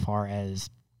as far as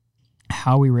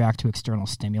how we react to external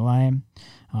stimuli,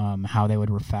 how they would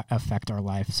affect our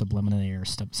life subliminally or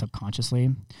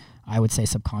subconsciously. I would say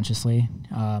subconsciously.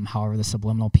 However, the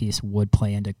subliminal piece would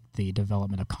play into the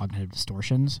development of cognitive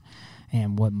distortions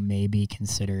and what may be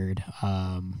considered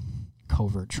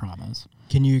covert traumas.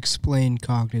 Can you explain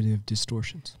cognitive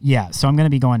distortions? Yeah, so I'm going to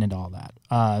be going into all that.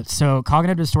 So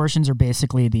cognitive distortions are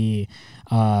basically the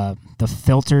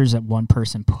filters that one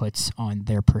person puts on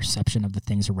their perception of the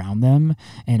things around them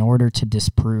in order to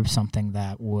disprove something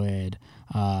that would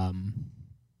and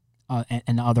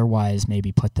otherwise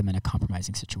maybe put them in a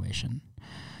compromising situation.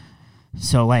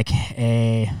 So like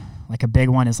a big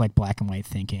one is like black and white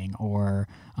thinking, or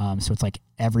so it's like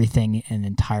everything in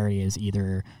entirety is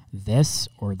either this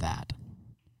or that.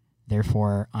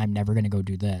 Therefore, I'm never going to go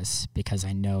do this because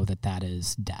I know that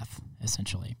is death,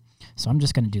 essentially. So I'm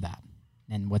just going to do that.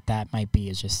 And what that might be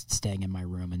is just staying in my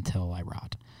room until I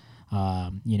rot.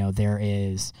 There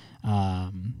is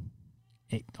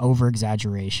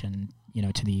over-exaggeration,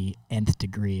 to the nth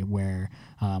degree where,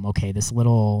 this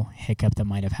little hiccup that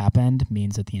might have happened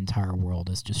means that the entire world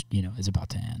is just, is about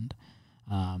to end.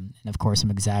 And of course,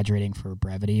 I'm exaggerating for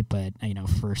brevity, but,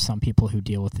 for some people who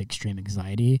deal with extreme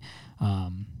anxiety,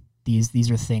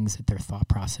 these are things that their thought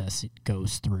process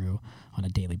goes through on a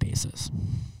daily basis.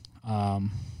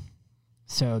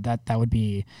 So that would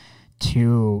be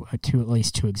at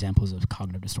least two examples of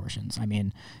cognitive distortions. I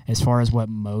mean, as far as what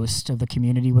most of the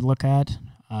community would look at,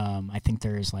 I think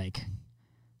there's like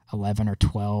 11 or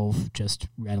 12 just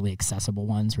readily accessible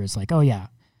ones where it's like, oh yeah,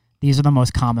 these are the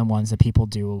most common ones that people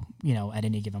do, you know, at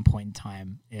any given point in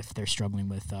time if they're struggling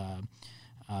with,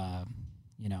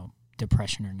 you know,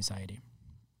 depression or anxiety.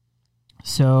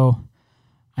 So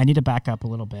I need to back up a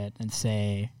little bit and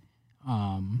say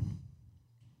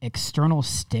external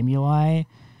stimuli,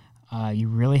 you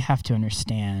really have to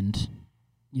understand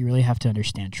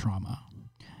trauma.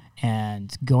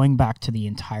 And going back to the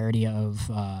entirety of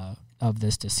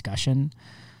this discussion,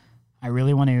 I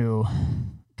really want to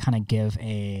kind of give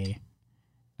a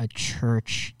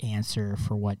church answer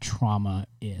for what trauma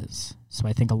is. So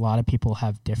I think a lot of people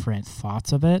have different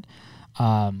thoughts of it,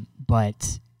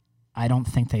 but I don't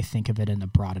think they think of it in a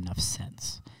broad enough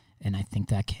sense. And I think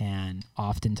that can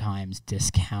oftentimes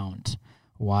discount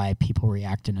why people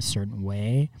react in a certain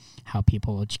way, how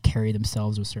people carry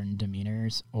themselves with certain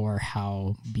demeanors, or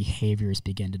how behaviors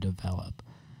begin to develop.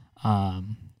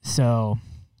 So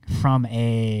from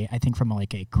a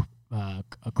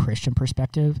Christian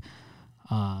perspective,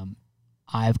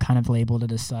 I've kind of labeled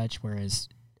it as such, whereas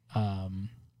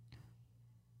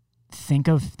think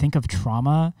of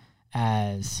trauma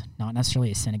as not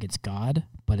necessarily a sin against God,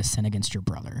 but a sin against your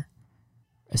brother,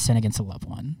 a sin against a loved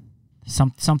one.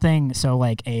 Something, so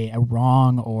like a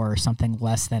wrong or something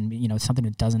less than, you know, something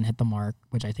that doesn't hit the mark,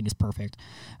 which I think is perfect,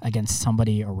 against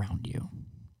somebody around you.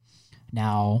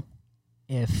 Now,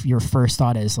 if your first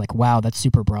thought is like, wow, that's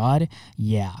super broad,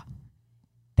 yeah,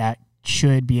 that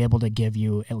should be able to give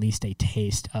you at least a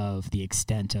taste of the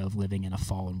extent of living in a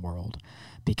fallen world,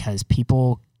 because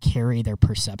people carry their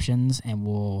perceptions and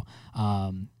will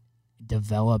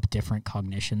develop different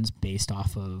cognitions based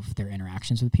off of their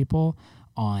interactions with people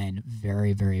on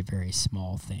very, very, very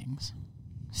small things.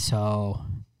 So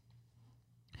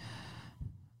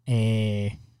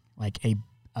a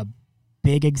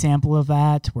big example of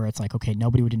that, where it's like, okay,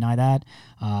 nobody would deny that,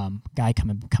 guy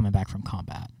coming back from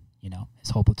combat, you know, his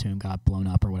whole platoon got blown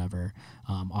up or whatever.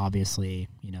 Obviously,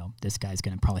 you know, this guy's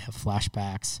going to probably have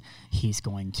flashbacks. He's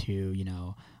going to, you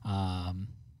know,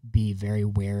 be very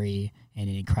wary in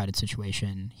any crowded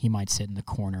situation. He might sit in the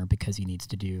corner because he needs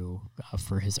to do,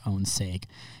 for his own sake,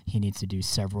 he needs to do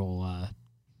several,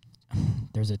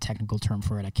 there's a technical term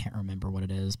for it, I can't remember what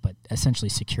it is, but essentially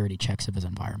security checks of his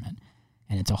environment.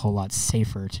 And it's a whole lot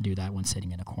safer to do that when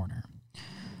sitting in a corner.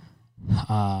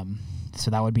 So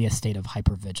that would be a state of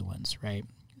hypervigilance, right?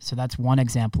 So that's one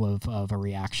example of a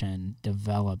reaction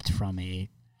developed from a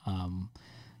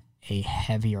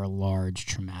heavy or large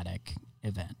traumatic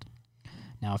event.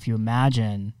 Now, if you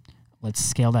imagine, let's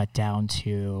scale that down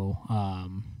to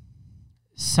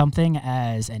something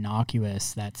as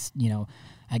innocuous that's, you know,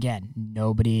 again,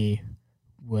 nobody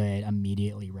would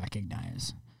immediately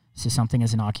recognize. So something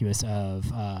as innocuous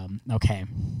of, okay,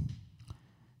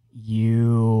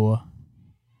 you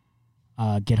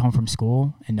get home from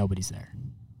school and nobody's there.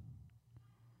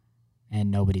 And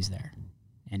nobody's there.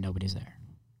 And nobody's there.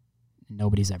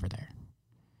 Nobody's ever there.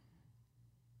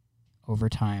 Over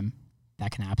time,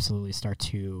 that can absolutely start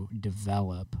to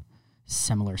develop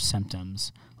similar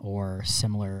symptoms or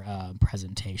similar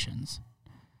presentations.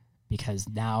 Because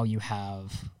now you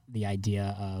have the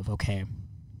idea of, okay,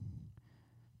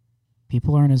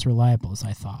 people aren't as reliable as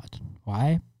I thought.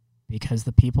 Why? Because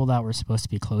the people that were supposed to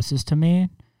be closest to me,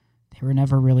 they were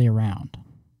never really around.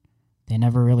 They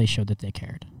never really showed that they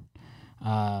cared.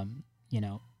 You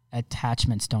know,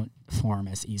 attachments don't form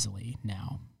as easily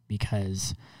now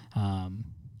because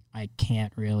I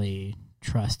can't really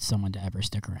trust someone to ever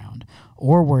stick around.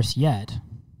 Or worse yet,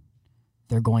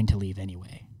 they're going to leave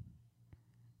anyway.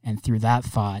 And through that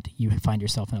thought, you find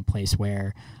yourself in a place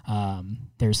where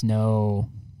there's no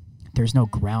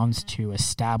grounds to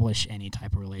establish any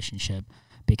type of relationship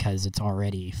because it's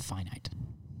already finite.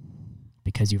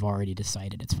 Because you've already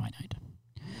decided it's finite.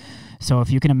 So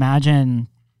if you can imagine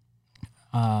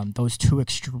those two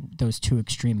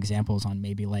extreme examples on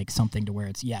maybe like something to where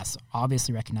it's, yes,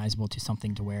 obviously recognizable, to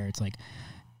something to where it's like,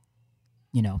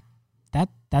 you know,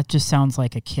 that just sounds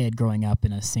like a kid growing up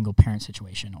in a single parent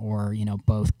situation, or, you know,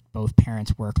 both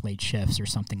parents work late shifts or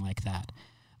something like that.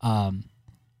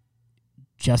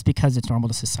 Just because it's normal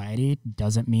to society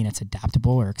doesn't mean it's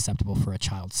adaptable or acceptable for a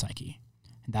child's psyche.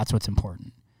 And that's what's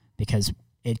important, because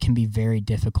it can be very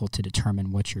difficult to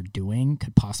determine what you're doing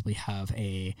could possibly have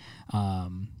a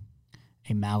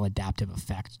maladaptive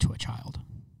effect to a child.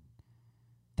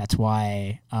 That's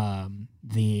why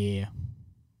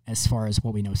as far as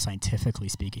what we know scientifically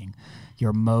speaking,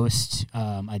 your most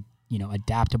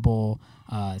adaptable,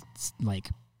 like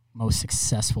most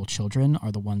successful children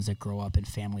are the ones that grow up in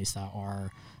families that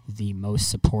are the most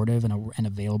supportive and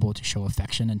available to show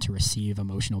affection and to receive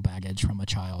emotional baggage from a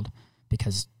child,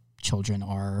 because children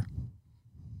are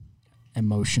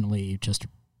emotionally just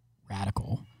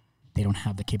radical. They don't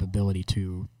have the capability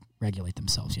to regulate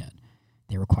themselves yet.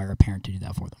 They require a parent to do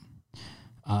that for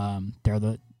them.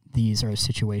 These are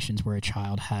situations where a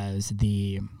child has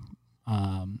the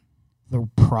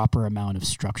proper amount of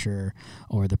structure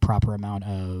or the proper amount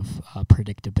of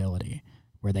predictability,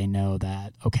 where they know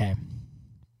that, okay,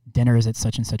 dinner is at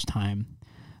such and such time.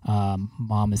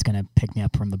 Mom is going to pick me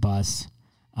up from the bus.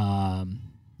 I'm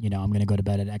going to go to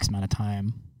bed at X amount of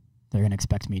time. They're going to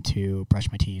expect me to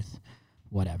brush my teeth,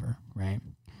 whatever, right?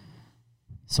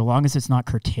 So long as it's not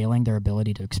curtailing their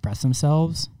ability to express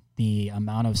themselves, the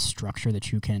amount of structure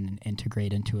that you can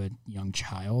integrate into a young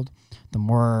child, the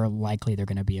more likely they're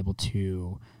going to be able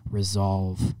to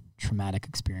resolve traumatic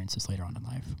experiences later on in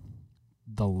life.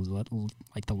 The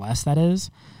less that is,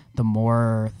 the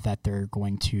more that they're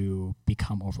going to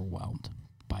become overwhelmed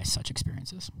by such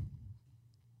experiences.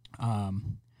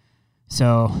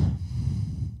 So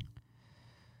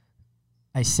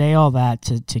I say all that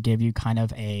to give you kind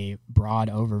of a broad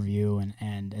overview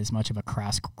and as much of a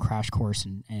crash course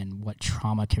in what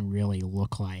trauma can really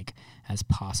look like as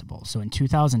possible. So in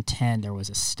 2010, there was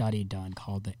a study done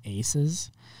called the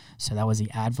ACEs. So that was the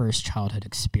Adverse Childhood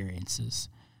Experiences,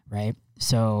 right?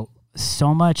 So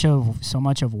much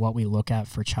of what we look at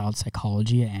for child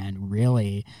psychology, and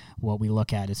really what we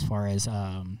look at as far as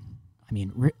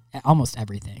almost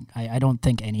everything. I don't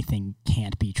think anything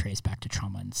can't be traced back to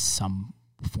trauma in some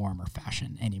form or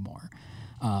fashion anymore.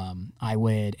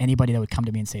 Anybody that would come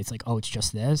to me and say it's like, oh, it's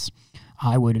just this,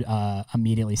 I would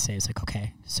immediately say it's like,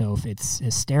 okay, so if it's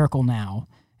hysterical now,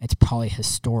 it's probably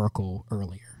historical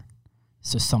earlier.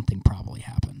 So something probably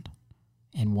happened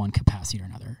in one capacity or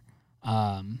another.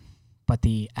 But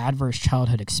the Adverse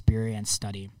Childhood Experience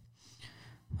study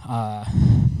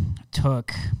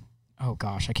took, oh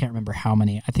gosh, I can't remember how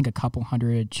many. I think a couple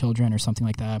hundred children or something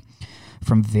like that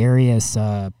from various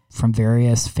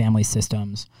family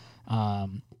systems.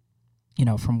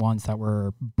 From ones that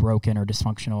were broken or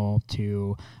dysfunctional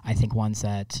to, I think, ones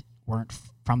that weren't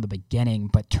from the beginning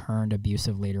but turned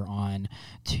abusive later on,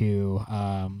 to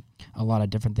a lot of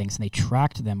different things. And they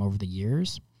tracked them over the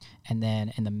years. And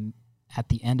then at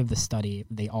the end of the study,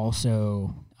 they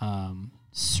also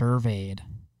surveyed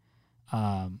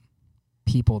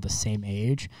people the same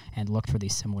age and looked for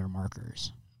these similar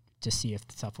markers to see if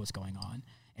stuff was going on.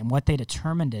 And what they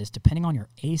determined is, depending on your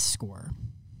ACE score,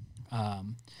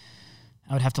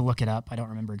 I would have to look it up. I don't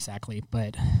remember exactly,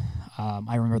 but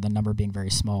I remember the number being very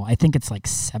small. I think it's like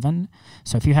 7.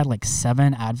 So if you had like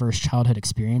 7 adverse childhood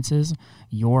experiences,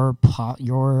 your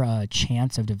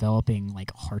chance of developing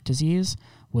like heart disease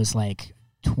was like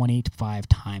 25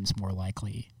 times more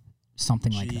likely,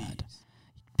 something like that,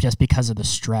 just because of the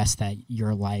stress that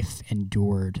your life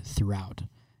endured throughout.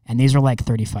 And these are like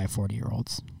 35,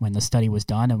 40-year-olds when the study was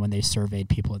done and when they surveyed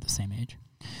people at the same age.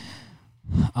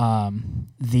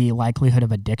 The likelihood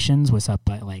of addictions was up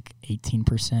by like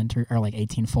 18% or like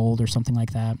 18-fold or something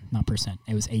like that. Not percent.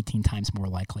 It was 18 times more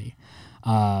likely.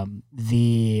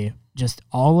 Just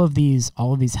all of these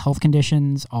health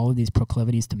conditions, all of these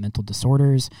proclivities to mental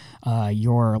disorders,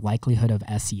 your likelihood of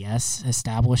SES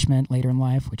establishment later in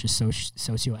life, which is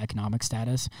socioeconomic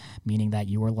status, meaning that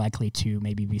you are likely to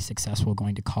maybe be successful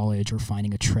going to college or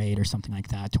finding a trade or something like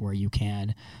that to where you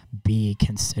can be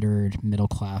considered middle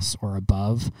class or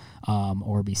above,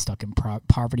 or be stuck in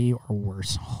poverty or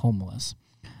worse, homeless.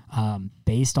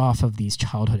 Based off of these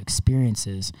childhood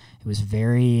experiences, it was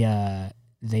very...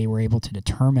 they were able to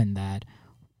determine that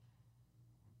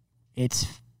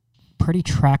it's pretty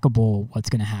trackable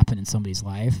what's going to happen in somebody's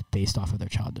life based off of their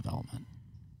child development.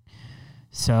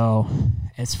 So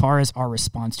as far as our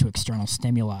response to external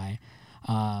stimuli,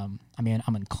 I'm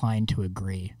inclined to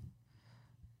agree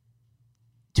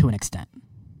to an extent.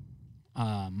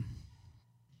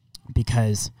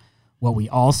 Because what we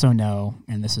also know,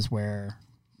 and this is where,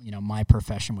 my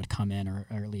profession would come in, or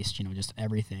at least, just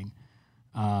everything.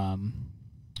 Let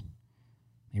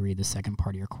me read the second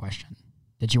part of your question.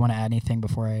 Did you want to add anything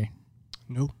before I?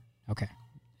 No. Okay.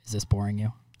 Is this boring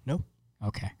you? No.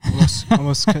 Okay.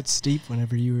 Almost cut steep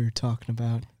whenever you were talking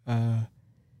about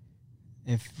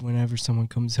whenever someone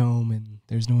comes home and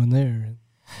there's no one there, and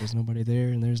there's nobody there,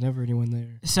 and there's never anyone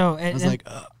there. So I was like,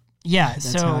 yeah.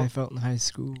 That's how I felt in high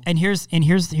school. And here's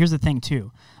the thing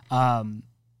too.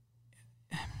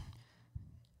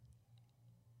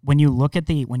 When you look at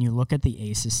the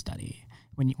ACEs study,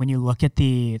 when you look at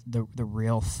the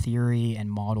real theory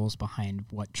and models behind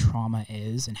what trauma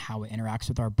is and how it interacts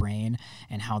with our brain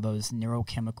and how those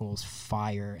neurochemicals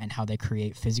fire and how they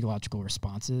create physiological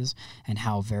responses and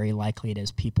how very likely it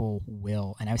is people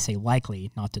will, and I would say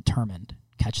likely, not determined,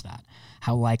 catch that,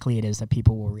 how likely it is that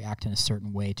people will react in a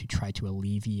certain way to try to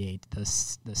alleviate the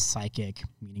psychic,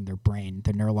 meaning their brain,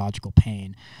 the neurological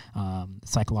pain,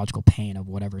 psychological pain of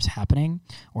whatever's happening,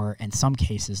 or in some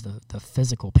cases the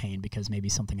physical pain because maybe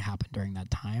something happened during that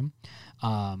time,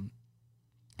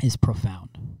 is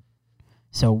profound.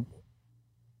 So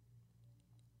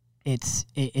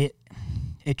it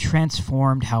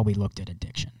transformed how we looked at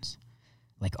addictions,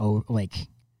 like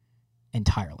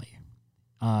entirely.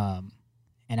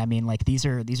 And I mean, like these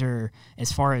are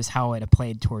as far as how it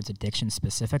applied towards addiction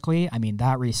specifically. I mean,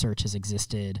 that research has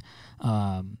existed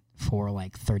for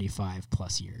like 35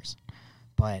 plus years.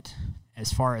 But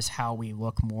as far as how we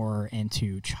look more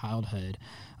into childhood,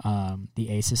 the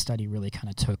ACEs study really kind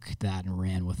of took that and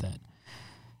ran with it.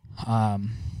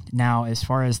 Now, as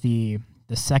far as the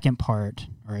second part,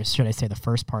 or should I say the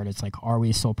first part, it's like, are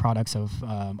we sole products of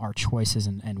our choices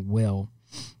and will?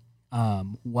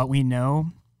 What we know,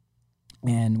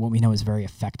 and what we know is very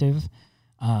effective.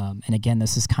 And again,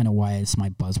 this is kind of why it's my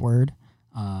buzzword.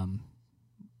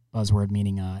 Buzzword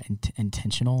meaning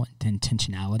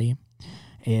intentionality,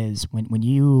 is when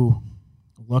you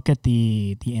look at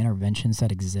the interventions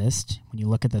that exist, when you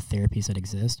look at the therapies that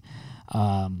exist,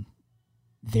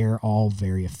 they're all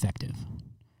very effective.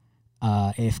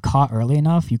 If caught early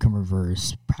enough, you can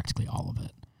reverse practically all of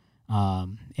it.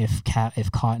 If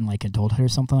caught in like adulthood or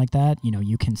something like that,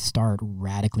 you can start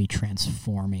radically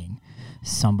transforming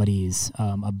somebody's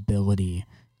ability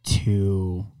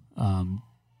to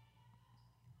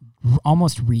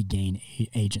almost regain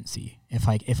agency,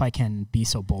 if I can be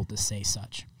so bold to say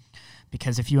such.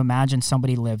 Because if you imagine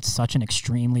somebody lived such an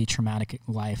extremely traumatic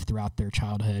life throughout their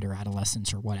childhood or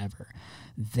adolescence or whatever,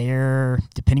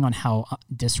 depending on how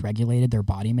dysregulated their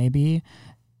body may be,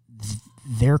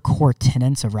 their core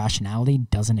tenets of rationality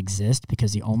doesn't exist,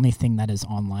 because the only thing that is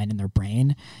online in their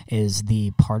brain is the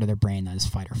part of their brain that is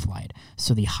fight or flight.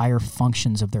 So the higher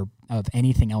functions of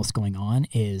anything else going on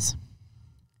is,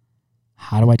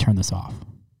 how do I turn this off?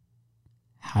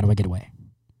 How do I get away?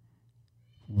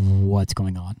 What's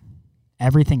going on?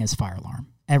 Everything is fire alarm.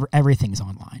 Everything's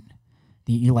online.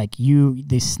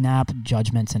 The snap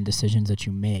judgments and decisions that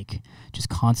you make just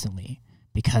constantly,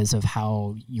 because of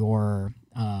how your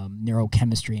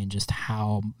neurochemistry and just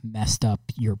how messed up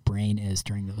your brain is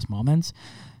during those moments,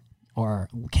 or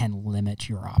can limit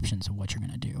your options of what you're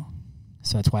going to do.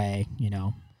 So that's why,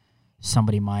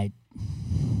 somebody might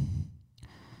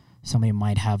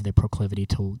have the proclivity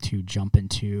to jump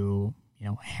into,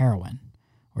 heroin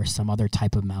or some other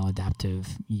type of maladaptive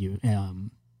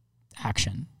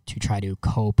action to try to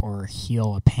cope or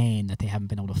heal a pain that they haven't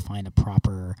been able to find a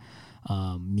proper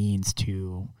means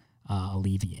to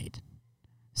alleviate.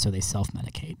 So they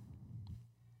self-medicate.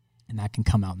 And that can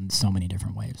come out in so many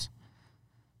different ways.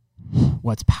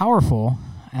 What's powerful,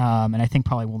 and I think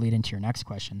probably will lead into your next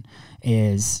question,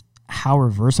 is how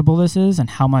reversible this is and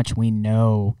how much we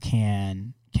know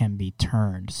can be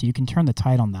turned. So you can turn the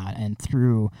tide on that, and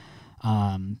through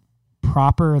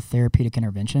proper therapeutic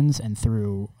interventions and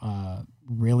through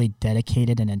really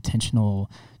dedicated and intentional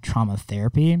trauma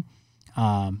therapy,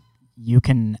 you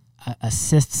can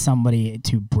assist somebody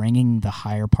to bringing the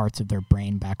higher parts of their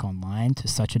brain back online to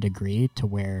such a degree to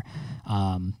where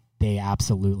they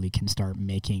absolutely can start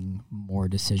making more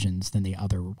decisions than they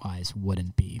otherwise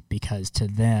wouldn't be, because to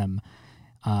them,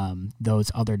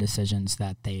 those other decisions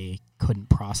that they couldn't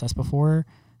process before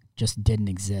just didn't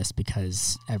exist,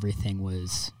 because everything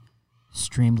was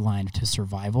streamlined to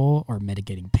survival or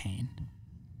mitigating pain,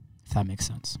 if that makes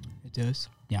sense. It does.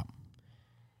 Yeah.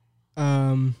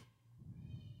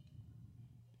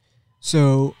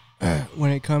 So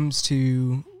when it comes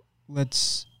to,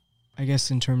 I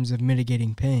guess in terms of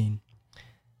mitigating pain,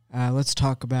 let's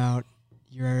talk about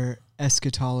your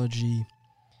eschatology.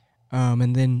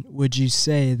 And then would you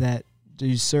say that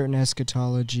do certain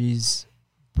eschatologies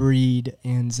breed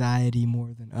anxiety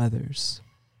more than others?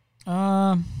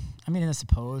 I mean, I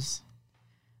suppose,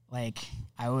 like,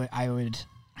 I would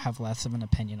have less of an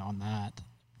opinion on that.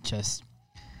 Just,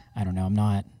 I don't know.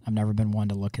 I've never been one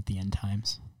to look at the end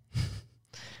times.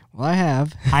 Well, I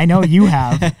have. I know you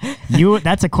have.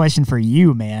 That's a question for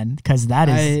you, man, because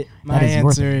my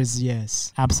answer is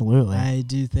yes. Absolutely. I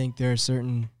do think there are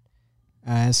certain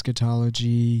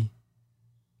eschatology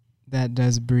that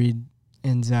does breed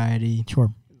anxiety.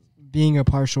 Sure. Being a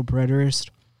partial preterist,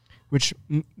 which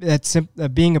being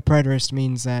a preterist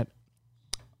means that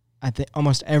I think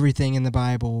almost everything in the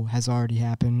Bible has already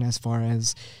happened as far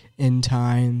as end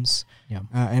times. Yeah.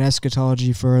 And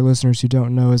eschatology, for our listeners who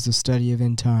don't know, is the study of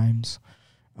end times.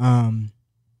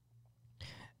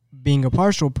 Being a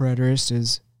partial preterist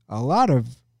is a lot of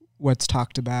what's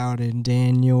talked about in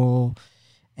Daniel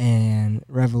and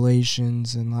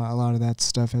Revelations, and a lot of that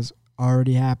stuff has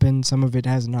already happened. Some of it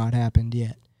has not happened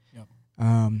yet. Yep.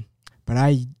 But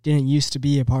I didn't used to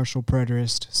be a partial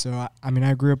preterist, so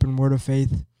I grew up in Word of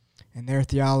Faith, and their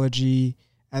theology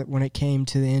when it came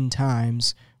to the end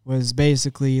times was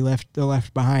basically the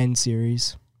Left Behind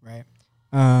series. Right.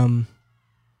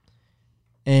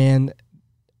 And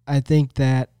I think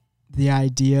that the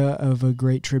idea of a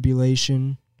great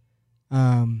tribulation,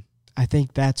 I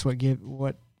think that's what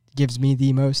gives me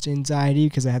the most anxiety,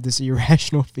 because I have this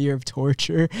irrational fear of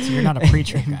torture. So you're not a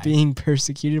pre-trib guy. Being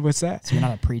persecuted. What's that? So you're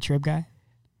not a pre-trib guy?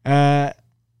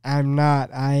 I'm not.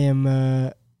 I am,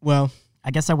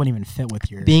 I guess I wouldn't even fit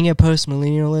with your... Being a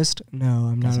post-millennialist,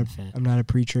 no, I'm not a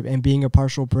pre-trib. And being a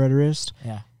partial preterist,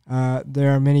 yeah.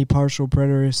 There are many partial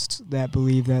preterists that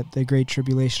believe that the Great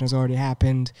Tribulation has already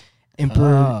happened.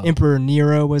 Emperor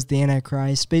Nero was the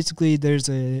Antichrist. Basically, there's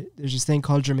this thing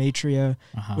called gematria,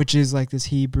 which is like this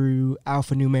Hebrew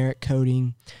alphanumeric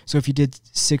coding. So if you did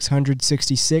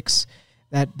 666,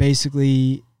 that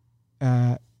basically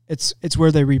it's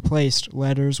where they replaced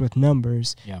letters with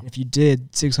numbers. Yeah. If you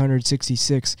did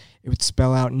 666, it would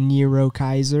spell out Nero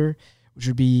Kaiser, which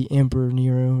would be Emperor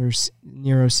Nero or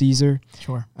Nero Caesar.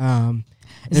 Sure.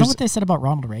 Is that what they said about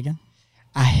Ronald Reagan?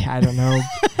 I don't know.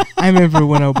 I remember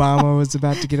when Obama was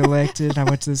about to get elected, I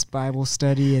went to this Bible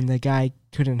study, and the guy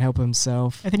couldn't help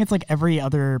himself. I think it's like every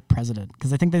other president,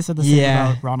 because I think they said the same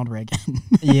about Ronald Reagan.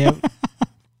 Yep.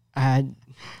 I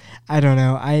don't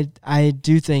know. I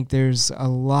do think there's a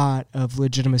lot of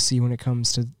legitimacy when it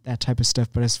comes to that type of stuff,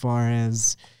 but as far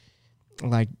as,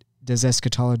 like, does certain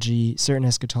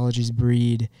eschatologies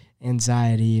breed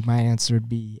anxiety, my answer would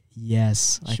be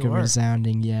yes, like a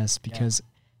resounding yes, because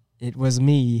it was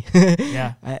me.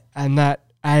 Yeah.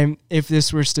 If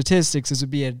this were statistics, this would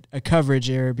be a coverage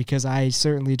error, because I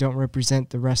certainly don't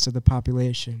represent the rest of the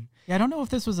population. Yeah, I don't know if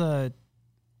this was I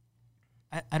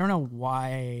don't know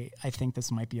why I think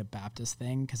this might be a Baptist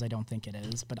thing, because I don't think it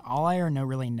is. But all I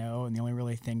really know, and the only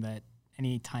really thing that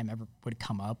any time ever would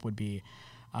come up would be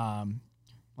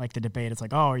like the debate. It's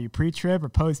like, oh, are you pre-trib or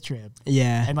post-trib?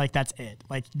 Yeah. And like that's it.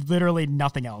 Like literally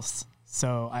nothing else.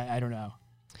 So I don't know.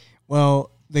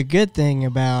 Well, the good thing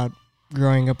about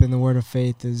growing up in the Word of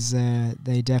Faith is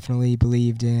they definitely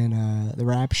believed in the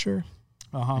rapture.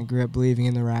 I grew up believing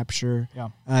in the rapture.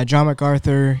 Yeah. John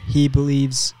MacArthur, he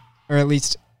believes, or at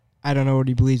least I don't know what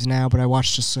he believes now, but I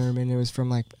watched a sermon. It was from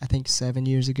like, I think 7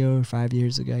 years ago or 5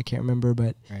 years ago. I can't remember,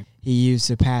 but he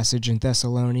used a passage in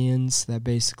Thessalonians that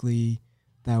basically,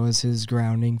 that was his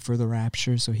grounding for the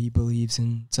rapture. So he believes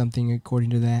in something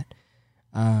according to that.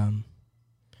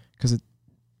 Because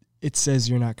it says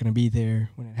you're not going to be there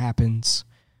when it happens.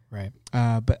 Right.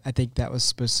 But I think that was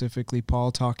specifically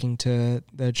Paul talking to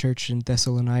the church in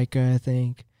Thessalonica, I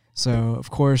think. So, of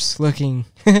course, looking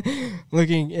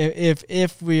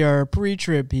if we are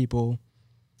pre-trib people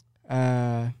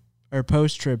or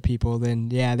post-trib people, then,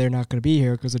 yeah, they're not going to be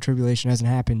here because the tribulation hasn't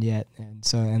happened yet.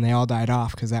 And they all died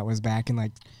off because that was back in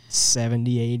like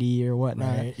 70, 80 or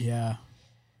whatnot. Right, yeah.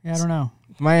 Yeah, I don't know.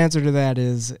 My answer to that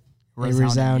is a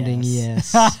resounding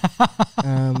yes.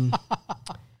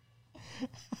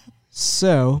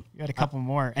 So you got a couple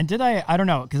more. And did I don't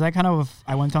know, because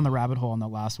I went down the rabbit hole on the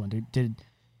last one.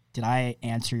 Did I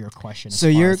answer your question? So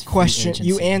your question,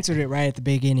 you answered it right at the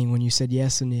beginning when you said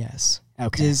yes and yes.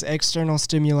 Okay. Does external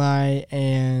stimuli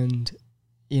and,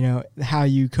 how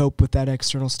you cope with that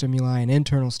external stimuli and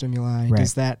internal stimuli,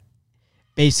 does that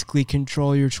basically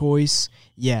control your choice?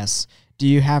 Yes. Do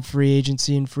you have free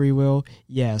agency and free will?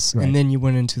 Yes. Right. And then you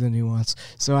went into the nuance.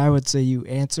 So I would say you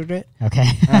answered it. Okay.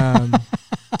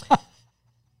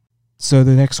 So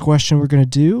the next question we're going to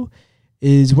do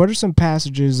is, what are some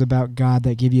passages about God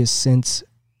that give you a sense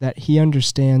that he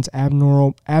understands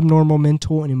abnormal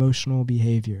mental and emotional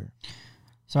behavior?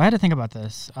 So I had to think about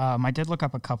this. I did look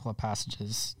up a couple of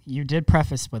passages. You did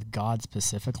preface with God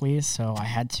specifically, so I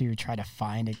had to try to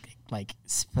find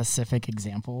specific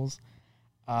examples.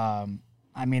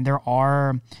 There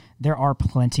are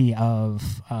plenty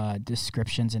of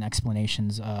descriptions and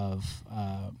explanations of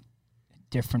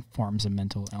different forms of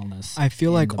mental illness. I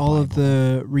feel like all of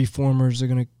the reformers are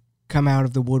going to come out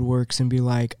of the woodworks and be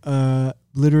like,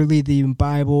 literally the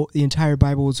entire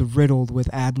Bible is riddled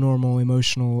with abnormal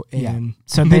emotional and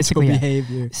mental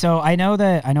behavior. So I know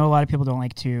a lot of people don't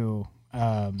like to,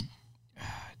 I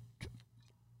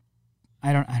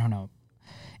don't know.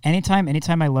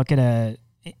 anytime I look at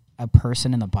a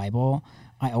person in the Bible,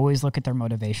 I always look at their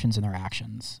motivations and their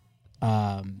actions.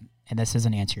 And this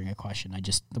isn't answering your question. I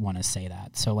just want to say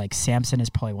that. So like Samson is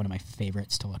probably one of my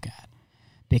favorites to look at,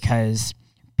 because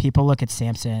people look at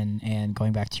Samson, and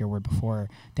going back to your word before,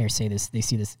 they see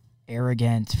this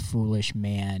arrogant, foolish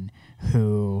man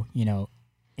who,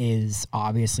 is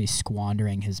obviously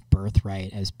squandering his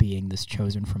birthright as being this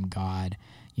chosen from God,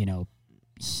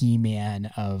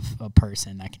 He-Man of a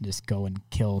person that can just go and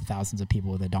kill thousands of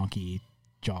people with a donkey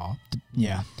jaw.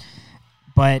 Yeah.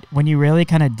 But when you really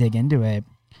kind of dig into it,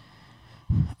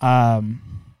 I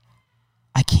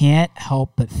can't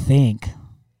help but think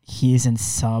he's in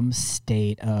some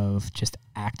state of just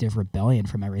active rebellion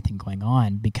from everything going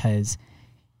on, because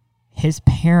his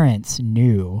parents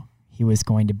knew he was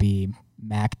going to be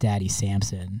Mac Daddy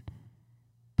Samson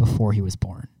before he was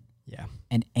born. Yeah.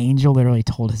 An angel literally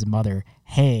told his mother,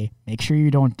 hey, make sure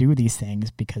you don't do these things,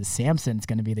 because Samson's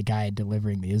going to be the guy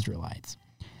delivering the Israelites.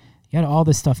 You had all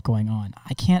this stuff going on.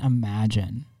 I can't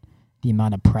imagine the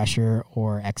amount of pressure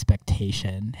or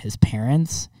expectation his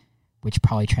parents, which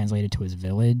probably translated to his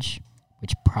village,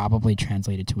 which probably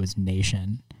translated to his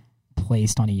nation,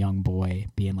 placed on a young boy,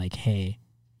 being like, hey,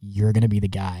 you're going to be the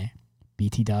guy.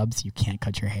 BT dubs, you can't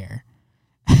cut your hair.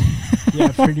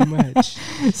 Yeah, pretty much.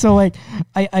 So like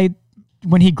I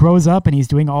when he grows up and he's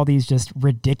doing all these just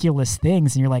ridiculous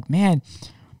things, and you're like, man,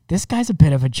 this guy's a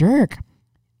bit of a jerk.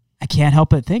 I can't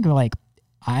help but think, like,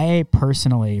 I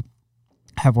personally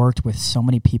have worked with so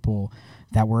many people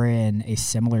that were in a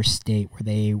similar state where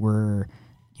they were,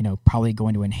 probably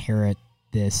going to inherit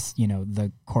this,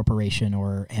 the corporation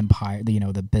or empire,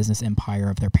 the business empire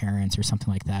of their parents or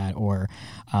something like that, or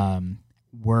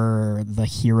were the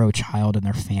hero child in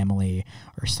their family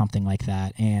or something like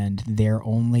that, and their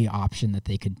only option that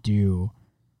they could do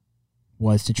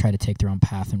was to try to take their own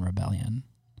path in rebellion.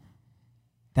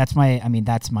 That's my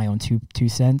own two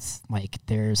cents. Like,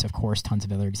 there's of course tons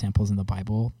of other examples in the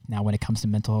Bible. Now, when it comes to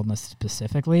mental illness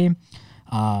specifically,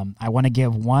 I want to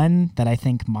give one that I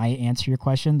think might answer your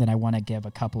question. Then I want to give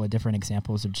a couple of different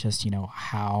examples of just,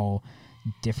 how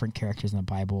different characters in the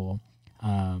Bible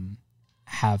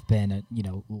have been,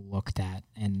 looked at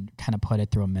and kind of put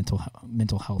it through a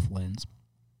mental health lens.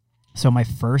 So my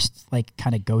first,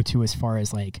 kind of go-to as far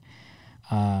as,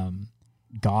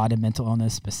 God and mental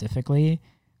illness specifically,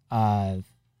 I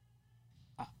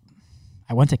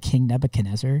went to King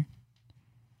Nebuchadnezzar.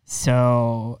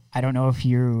 So I don't know if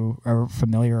you are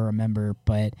familiar or remember,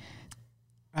 but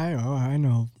I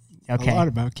know okay. a lot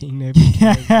about King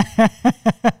Nebuchadnezzar.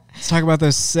 Let's talk about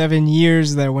those 7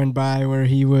 years that went by where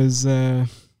he was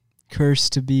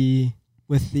cursed to be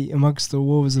with amongst the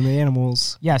wolves and the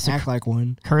animals. Yeah, so act like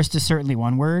one. Cursed is certainly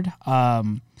one word.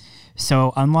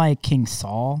 So unlike King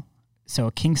Saul,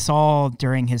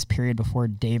 during his period before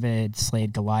David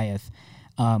slayed Goliath,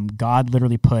 God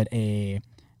literally put a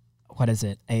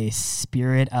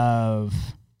spirit of,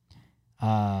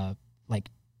 not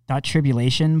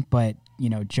tribulation, but,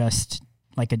 just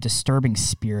like a disturbing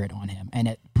spirit on him. And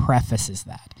it prefaces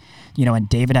that, and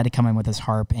David had to come in with his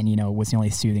harp and, was the only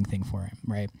soothing thing for him.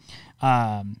 Right.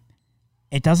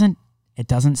 It doesn't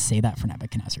say that for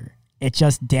Nebuchadnezzar. It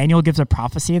just, Daniel gives a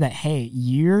prophecy that, hey,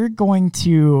 you're going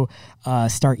to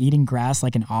start eating grass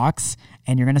like an ox,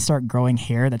 and you're going to start growing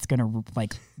hair that's going to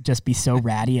just be so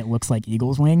ratty it looks like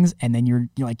eagle's wings, and then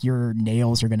your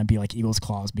nails are going to be like eagle's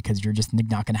claws, because you're just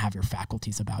not going to have your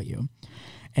faculties about you.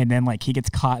 And then he gets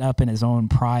caught up in his own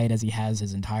pride as he has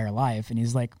his entire life, and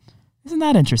he's like, isn't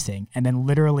that interesting? And then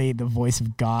literally the voice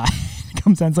of God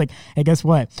comes out and it's like, hey, guess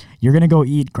what? You're going to go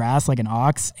eat grass like an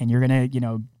ox, and you're going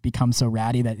to, become so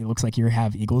ratty that it looks like you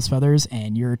have eagle's feathers,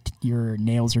 and your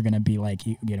nails are going to be like,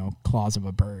 claws of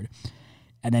a bird.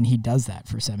 And then he does that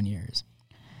for 7 years.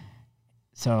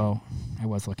 So I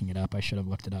was looking it up. I should have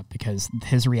looked it up, because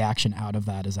his reaction out of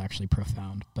that is actually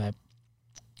profound. But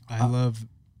I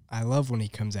love when he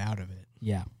comes out of it.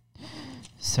 Yeah.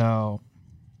 So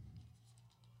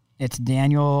it's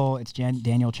Daniel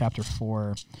chapter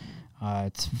 4.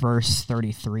 It's verse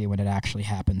 33 when it actually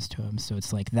happens to him. So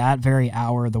it's like, that very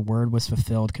hour the word was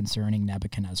fulfilled concerning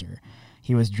Nebuchadnezzar.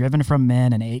 He was driven from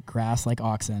men and ate grass like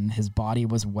oxen. His body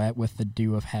was wet with the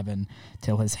dew of heaven,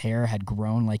 till his hair had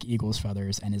grown like eagle's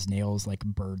feathers and his nails like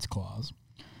bird's claws.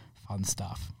 Fun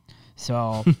stuff.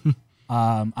 So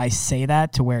I say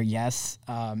that to where, yes,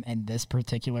 in this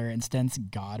particular instance,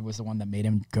 God was the one that made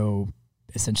him go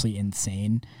essentially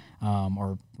insane,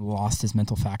 or lost his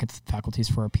mental faculties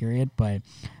for a period. But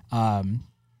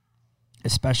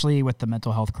especially with the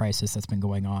mental health crisis that's been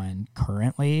going on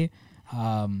currently,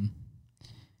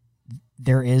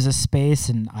 there is a space,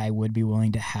 and I would be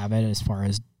willing to have it as far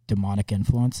as demonic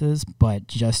influences, but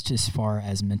just as far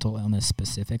as mental illness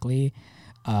specifically,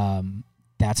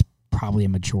 that's probably a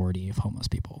majority of homeless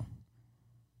people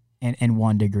in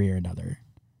one degree or another.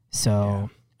 So,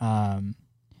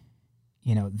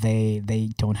 they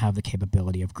don't have the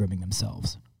capability of grooming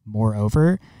themselves.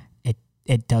 Moreover,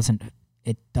 it doesn't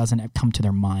come to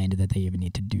their mind that they even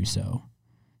need to do so.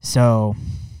 So,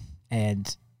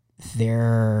 and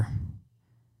their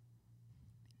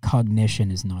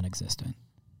cognition is non-existent.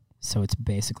 So it's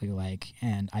basically like,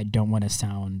 and I don't want to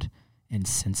sound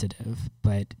insensitive,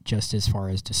 but just as far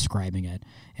as describing it,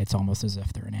 it's almost as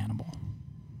if they're an animal.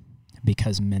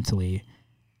 Because mentally,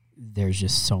 there's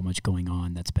just so much going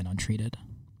on that's been untreated.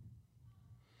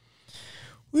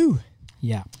 Woo.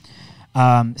 Yeah.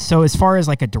 So as far as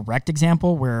like a direct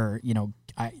example where,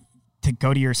 to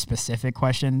go to your specific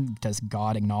question, does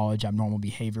God acknowledge abnormal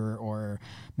behavior or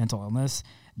mental illness?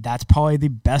 That's probably the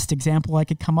best example I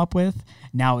could come up with.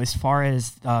 Now, as far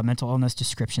as mental illness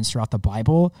descriptions throughout the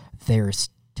Bible, there's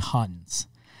tons.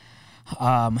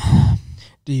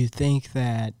 Do you think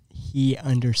that he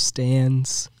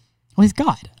understands? Well, he's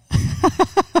God.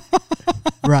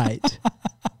 Right.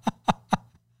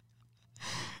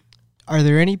 Are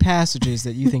there any passages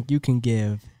that you think you can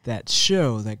give that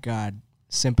show that God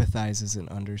sympathizes and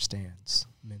understands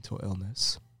mental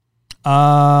illness?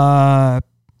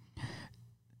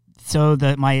 So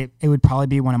it would probably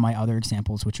be one of my other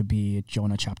examples, which would be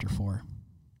Jonah chapter 4.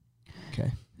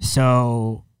 Okay.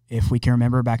 So if we can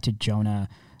remember back to Jonah,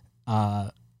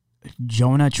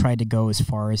 Jonah tried to go as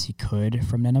far as he could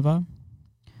from Nineveh,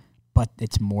 but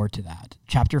it's more to that.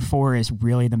 Chapter 4 is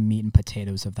really the meat and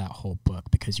potatoes of that whole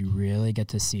book because you really get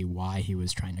to see why he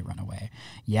was trying to run away.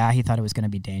 Yeah, he thought it was going to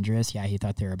be dangerous. Yeah, he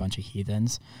thought they were a bunch of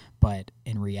heathens. But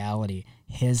in reality,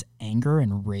 his anger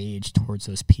and rage towards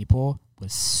those people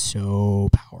was so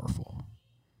powerful.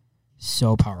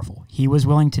 So powerful. He was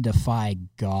willing to defy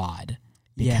God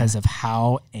because of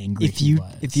how angry he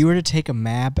was. If you were to take a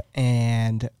map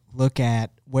and look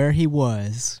at where he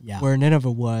was, where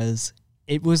Nineveh was,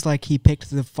 it was like he picked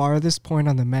the farthest point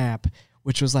on the map,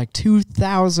 which was like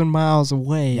 2,000 miles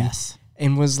away. Yes.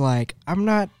 And was like,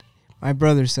 my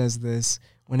brother says this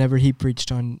whenever he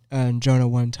preached on Jonah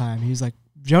one time. He was like,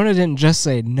 Jonah didn't just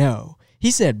say no.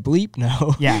 He said bleep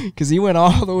no. Yeah. Because he went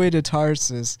all the way to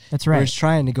Tarsus. That's right. Or was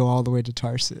trying to go all the way to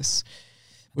Tarsus,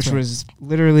 which was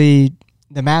literally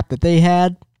the map that they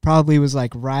had probably was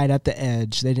like right at the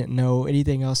edge. They didn't know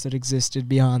anything else that existed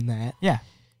beyond that. Yeah.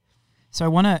 So I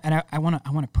want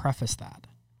to preface that.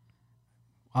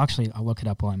 Actually, I'll look it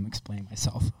up while I'm explaining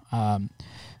myself.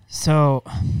 So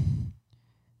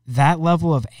that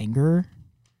level of anger,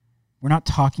 we're not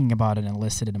talking about an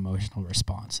elicited emotional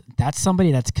response. That's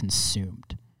somebody that's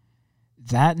consumed.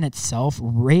 That in itself,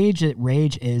 rage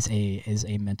is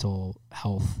a mental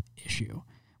health issue.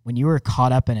 When you are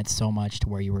caught up in it so much to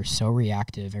where you were so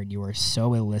reactive and you were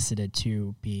so elicited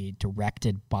to be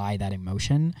directed by that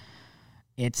emotion,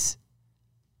 it's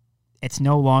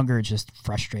no longer just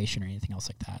frustration or anything else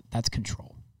like that. That's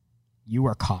control. You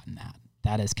are caught in that.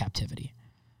 That is captivity.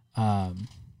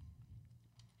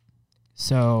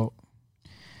 So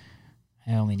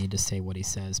I only need to say what he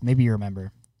says. Maybe you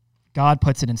remember. God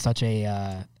puts it in such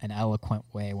an eloquent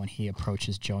way when he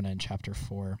approaches Jonah in chapter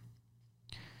 4.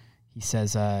 He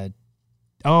says,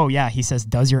 he says,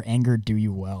 does your anger do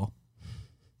you well?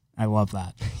 I love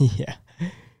that. Yeah.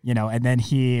 And then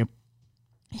he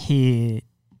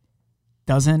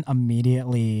doesn't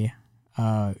immediately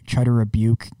try to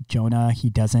rebuke Jonah. He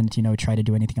doesn't, try to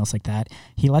do anything else like that.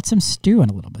 He lets him stew in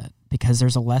a little bit because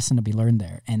there's a lesson to be learned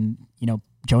there. And,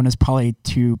 Jonah's probably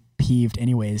too peeved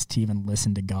anyways to even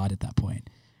listen to God at that point.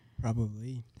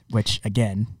 Probably. Which,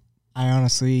 again, I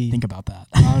honestly think about that.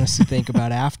 think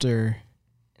about after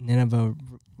Nineveh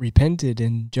repented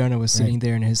and Jonah was sitting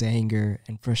there in his anger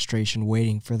and frustration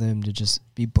waiting for them to just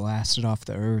be blasted off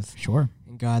the earth. Sure.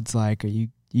 And God's like,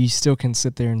 you still can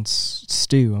sit there and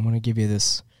stew. I'm going to give you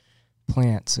this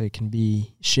plant so it can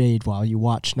be shade while you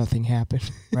watch nothing happen.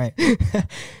 Right.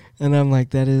 And I'm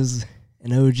like, that is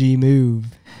an OG move.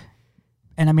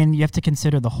 And I mean, you have to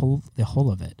consider the whole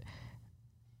of it.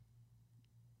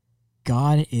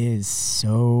 God is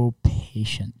so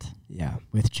patient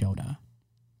with Jonah.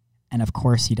 And of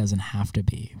course he doesn't have to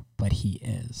be, but he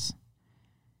is.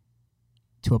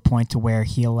 To a point to where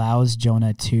he allows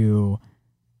Jonah to,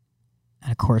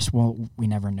 and of course we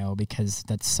never know because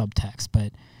that's subtext,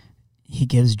 but he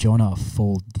gives Jonah a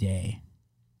full day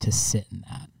to sit in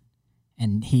that.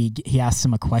 And he asks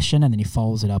him a question and then he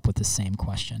follows it up with the same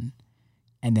question.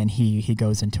 And then he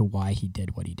goes into why he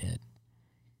did what he did.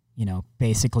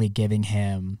 Basically giving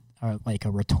him like a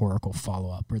rhetorical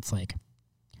follow-up where it's like,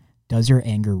 does your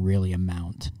anger really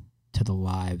amount to the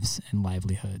lives and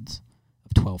livelihoods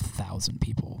of 12,000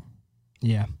 people?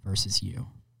 Yeah. Versus you.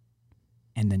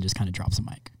 And then just kind of drops a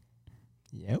mic.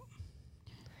 Yep.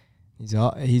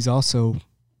 He's also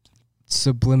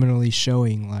subliminally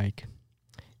showing, like,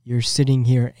 you're sitting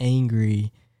here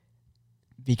angry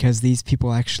because these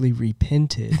people actually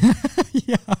repented.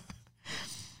 Yeah.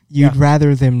 You'd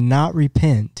rather them not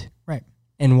repent. Right.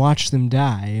 And watch them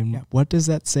die. And Yep. what does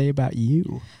that say about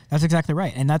you? That's exactly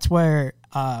right. And that's where,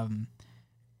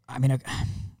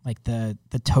 like the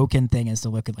token thing is to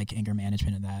look at like anger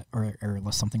management and that, or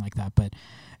something like that. But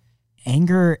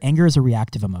anger is a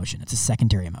reactive emotion. It's a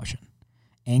secondary emotion.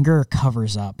 Anger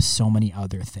covers up so many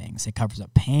other things. It covers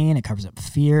up pain. It covers up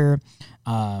fear.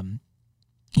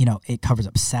 It covers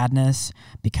up sadness,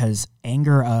 because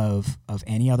anger of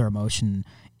any other emotion,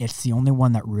 it's the only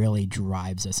one that really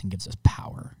drives us and gives us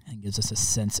power and gives us a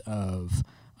sense of,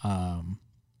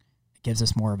 gives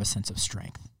us more of a sense of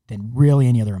strength than really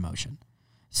any other emotion.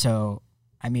 So,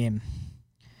 I mean,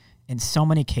 in so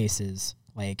many cases,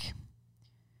 like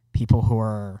people who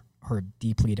are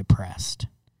deeply depressed,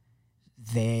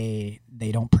 they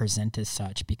don't present as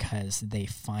such because they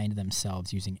find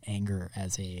themselves using anger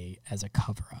as a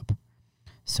cover up.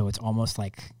 So it's almost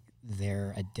like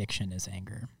their addiction is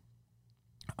anger.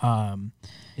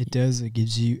 It does. It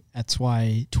gives you. That's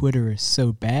why Twitter is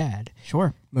so bad.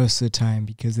 Sure. Most of the time,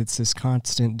 because it's this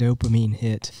constant dopamine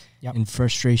hit. Yep. And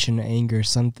frustration, anger.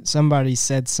 Somebody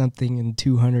said something in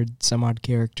 200 some odd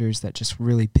characters that just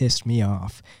really pissed me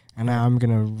off, and now I'm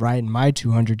gonna write in my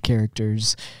 200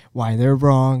 characters why they're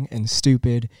wrong and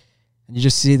stupid, and you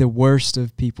just see the worst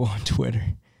of people on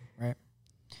Twitter. Right.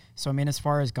 So I mean, as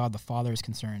far as God the Father is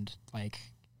concerned, like,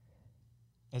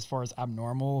 as far as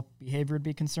abnormal behavior would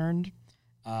be concerned,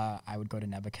 I would go to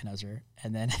Nebuchadnezzar.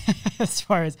 And then as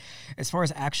far as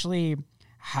actually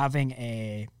having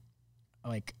a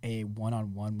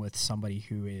one-on-one with somebody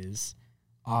who is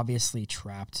obviously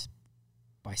trapped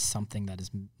by something that is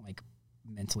like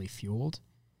mentally fueled,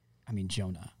 I mean,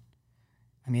 Jonah.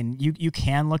 I mean, you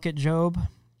can look at Job.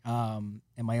 In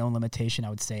my own limitation, I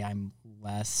would say I'm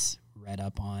less read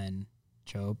up on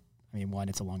Job. I mean, one,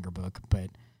 it's a longer book, but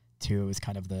two, it was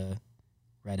kind of the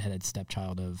redheaded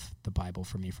stepchild of the Bible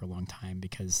for me for a long time,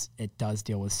 because it does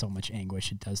deal with so much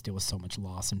anguish. It does deal with so much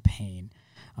loss and pain.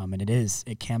 And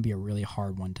it can be a really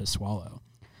hard one to swallow.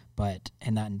 But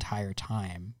in that entire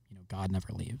time, God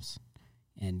never leaves.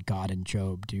 And God and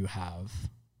Job do have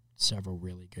several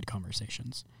really good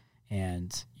conversations.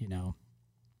 And,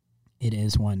 it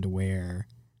is one to where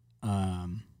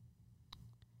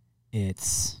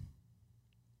it's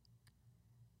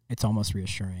almost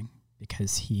reassuring,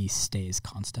 because he stays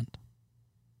constant.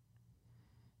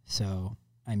 So,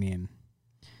 I mean,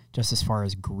 just as far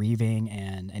as grieving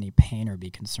and any pain are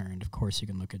be concerned, of course you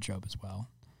can look at Job as well.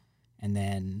 And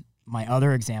then my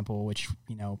other example, which,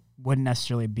 wouldn't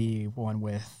necessarily be one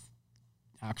with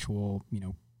actual,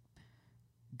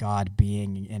 God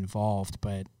being involved,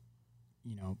 but,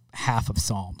 half of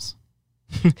Psalms.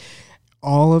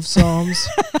 All of Psalms?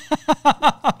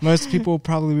 Most people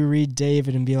probably read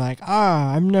David and be like,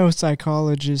 I'm no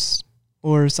psychologist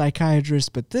or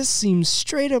psychiatrist, but this seems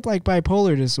straight up like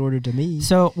bipolar disorder to me.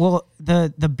 So, well,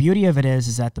 the beauty of it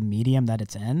is that the medium that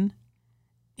it's in,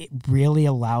 it really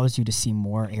allows you to see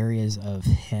more areas of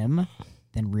him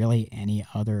than really any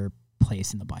other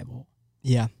place in the Bible.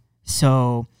 Yeah.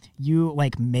 So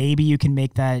maybe you can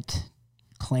make that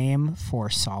claim for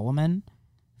Solomon,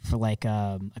 for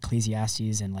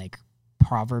Ecclesiastes and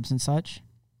Proverbs and such.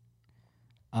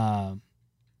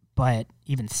 But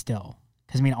even still,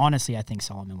 because honestly, I think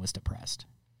Solomon was depressed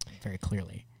very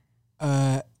clearly.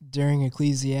 During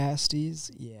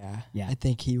Ecclesiastes, yeah. Yeah. I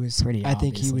think he was pretty. I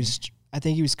think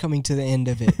he was coming to the end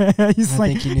of it. I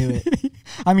think he knew it.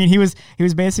 I mean, he was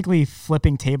basically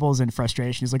flipping tables in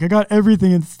frustration. He's like, I got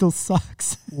everything and it still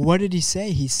sucks. What did he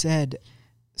say? He said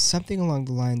something along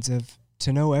the lines of,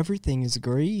 to know everything is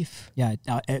grief. Yeah,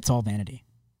 it's all vanity.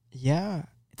 Yeah.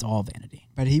 It's all vanity.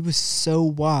 But he was so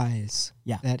wise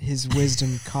that his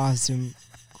wisdom caused him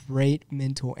great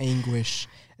mental anguish,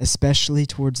 especially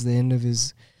towards the end of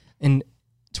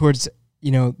towards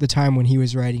the time when he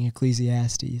was writing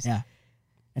Ecclesiastes. Yeah.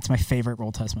 It's my favorite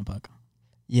Old Testament book.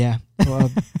 Yeah.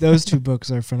 Well, those two books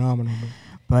are phenomenal.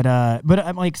 But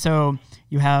I'm so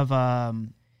you have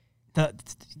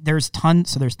there's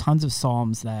tons of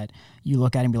Psalms that you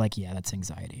look at and be like, yeah, that's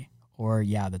anxiety, or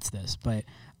yeah, that's this. But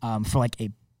for a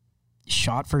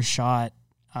shot for shot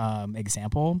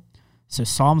example, so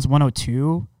Psalms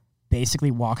 102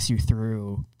 basically walks you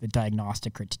through the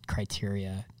diagnostic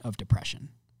criteria of depression.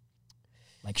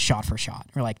 like shot for shot.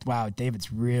 We're like, wow,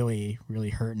 David's really, really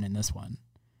hurting in this one.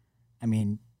 I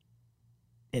mean,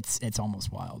 it's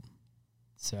almost wild.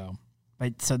 So,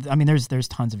 I mean, there's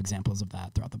tons of examples of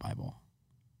that throughout the Bible.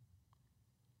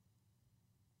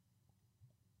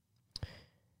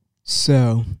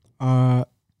 So,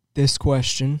 this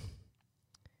question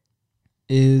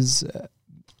is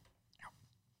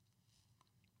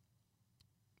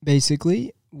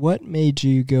basically, what made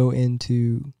you go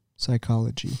into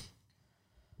psychology?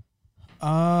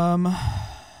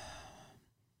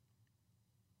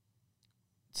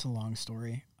 It's a long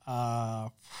story. I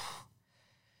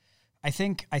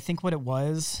think what it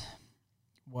was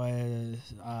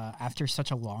after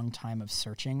such a long time of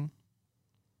searching,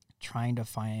 trying to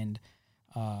find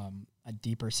a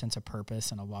deeper sense of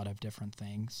purpose in a lot of different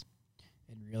things,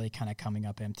 and really kind of coming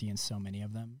up empty in so many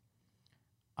of them.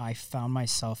 I found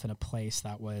myself in a place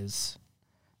that was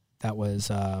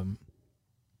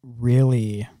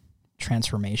really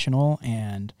transformational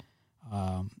and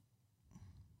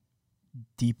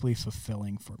deeply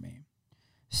fulfilling for me.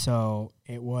 So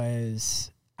it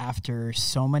was after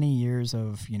so many years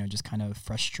of, just kind of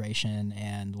frustration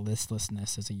and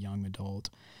listlessness as a young adult,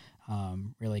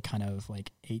 really kind of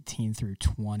like 18 through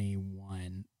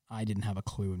 21, I didn't have a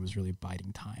clue and was really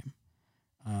biding time.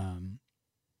 And,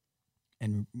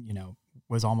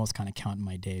 was almost kind of counting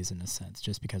my days in a sense,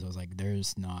 just because I was like,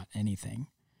 there's not anything.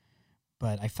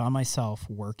 But I found myself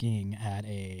working at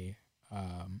a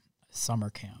summer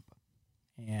camp.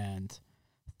 And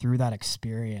through that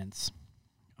experience,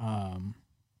 I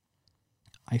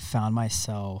found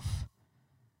myself,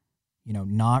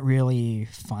 not really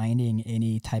finding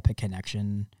any type of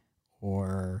connection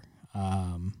or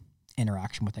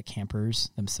interaction with the campers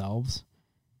themselves,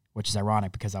 which is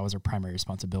ironic because that was our primary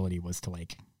responsibility, was to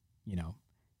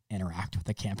interact with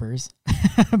the campers.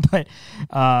 But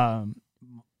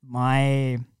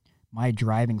my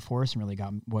driving force and really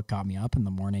what got me up in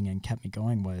the morning and kept me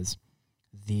going was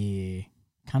the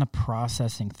kind of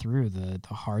processing through the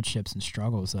hardships and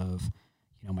struggles of,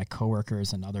 my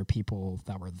coworkers and other people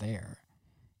that were there,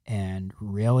 and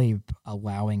really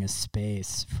allowing a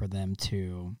space for them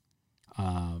to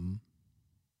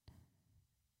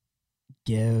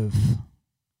give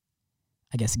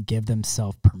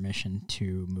themselves permission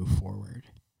to move forward.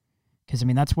 Because, I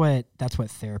mean, that's what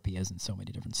therapy is in so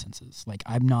many different senses. Like,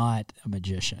 I'm not a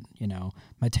magician,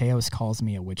 Mateos calls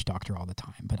me a witch doctor all the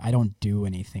time, but I don't do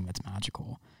anything that's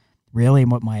magical. Really,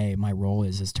 what my role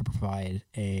is to provide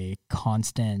a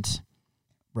constant,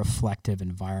 reflective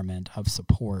environment of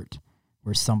support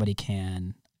where somebody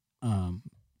can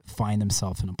find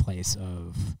themselves in a place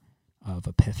of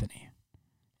epiphany.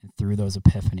 And through those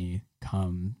epiphany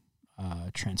come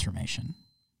transformation,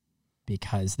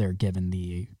 because they're given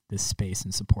the space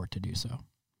and support to do so.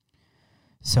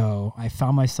 So I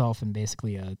found myself in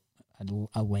basically a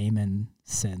layman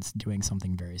sense doing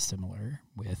something very similar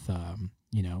with,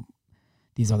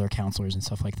 these other counselors and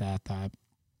stuff like that,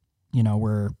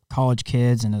 were college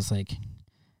kids, and it's like,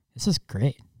 this is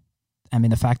great. I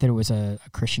mean, the fact that it was a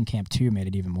Christian camp too made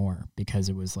it even more, because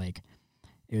it was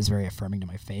very affirming to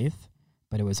my faith,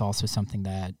 but it was also something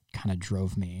that kind of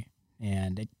drove me,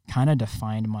 and it kind of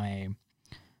defined my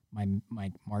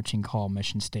marching call,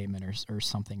 mission statement, or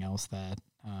something else that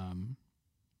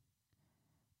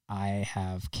I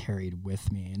have carried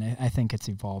with me. And I think it's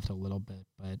evolved a little bit,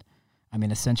 but I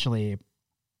mean, essentially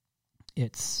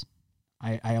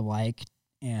I like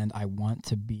and I want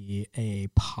to be a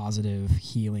positive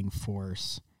healing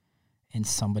force in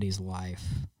somebody's life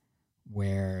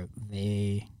where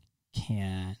they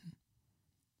can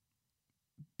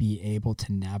be able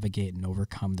to navigate and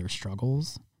overcome their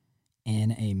struggles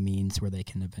in a means where they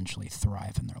can eventually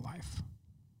thrive in their life.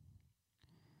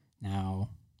 Now,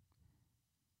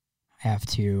 I have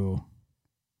to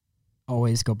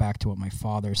always go back to what my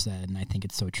father said, and I think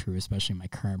it's so true, especially in my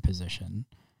current position,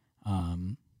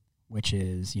 which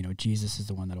is, Jesus is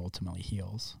the one that ultimately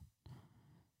heals.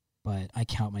 But I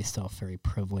count myself very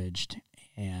privileged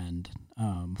and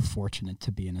fortunate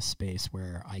to be in a space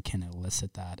where I can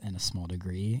elicit that in a small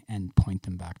degree and point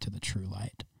them back to the true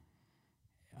light.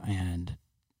 And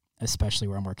especially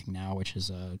where I'm working now, which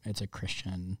is it's a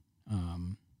Christian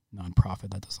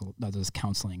nonprofit that does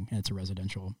counseling, and it's a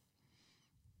residential.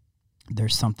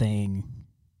 There's something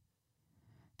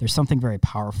very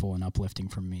powerful and uplifting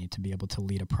for me to be able to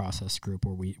lead a process group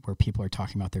where people are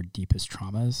talking about their deepest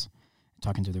traumas,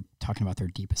 talking about their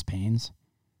deepest pains,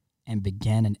 and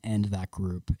begin and end that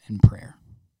group in prayer.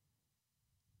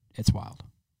 It's wild,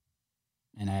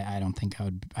 and I don't think I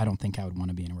would want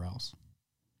to be anywhere else.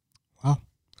 Wow,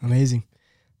 amazing!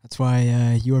 That's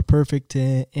why you are perfect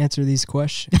to answer these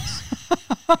questions.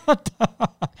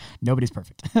 Nobody's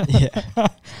perfect. Yeah.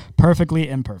 Perfectly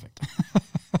imperfect.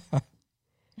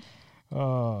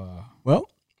 Oh. Well,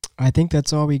 I think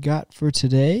that's all we got for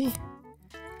today.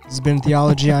 This has been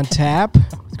Theology on Tap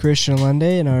with Christian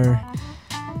Lunde and our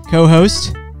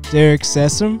co-host, Derek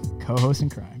Sessom. Co-host in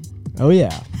crime. Oh,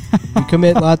 yeah. We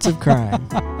commit lots of crime.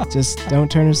 Just don't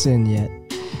turn us in yet.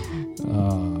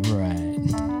 All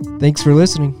right. Thanks for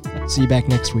listening. See you back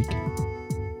next week.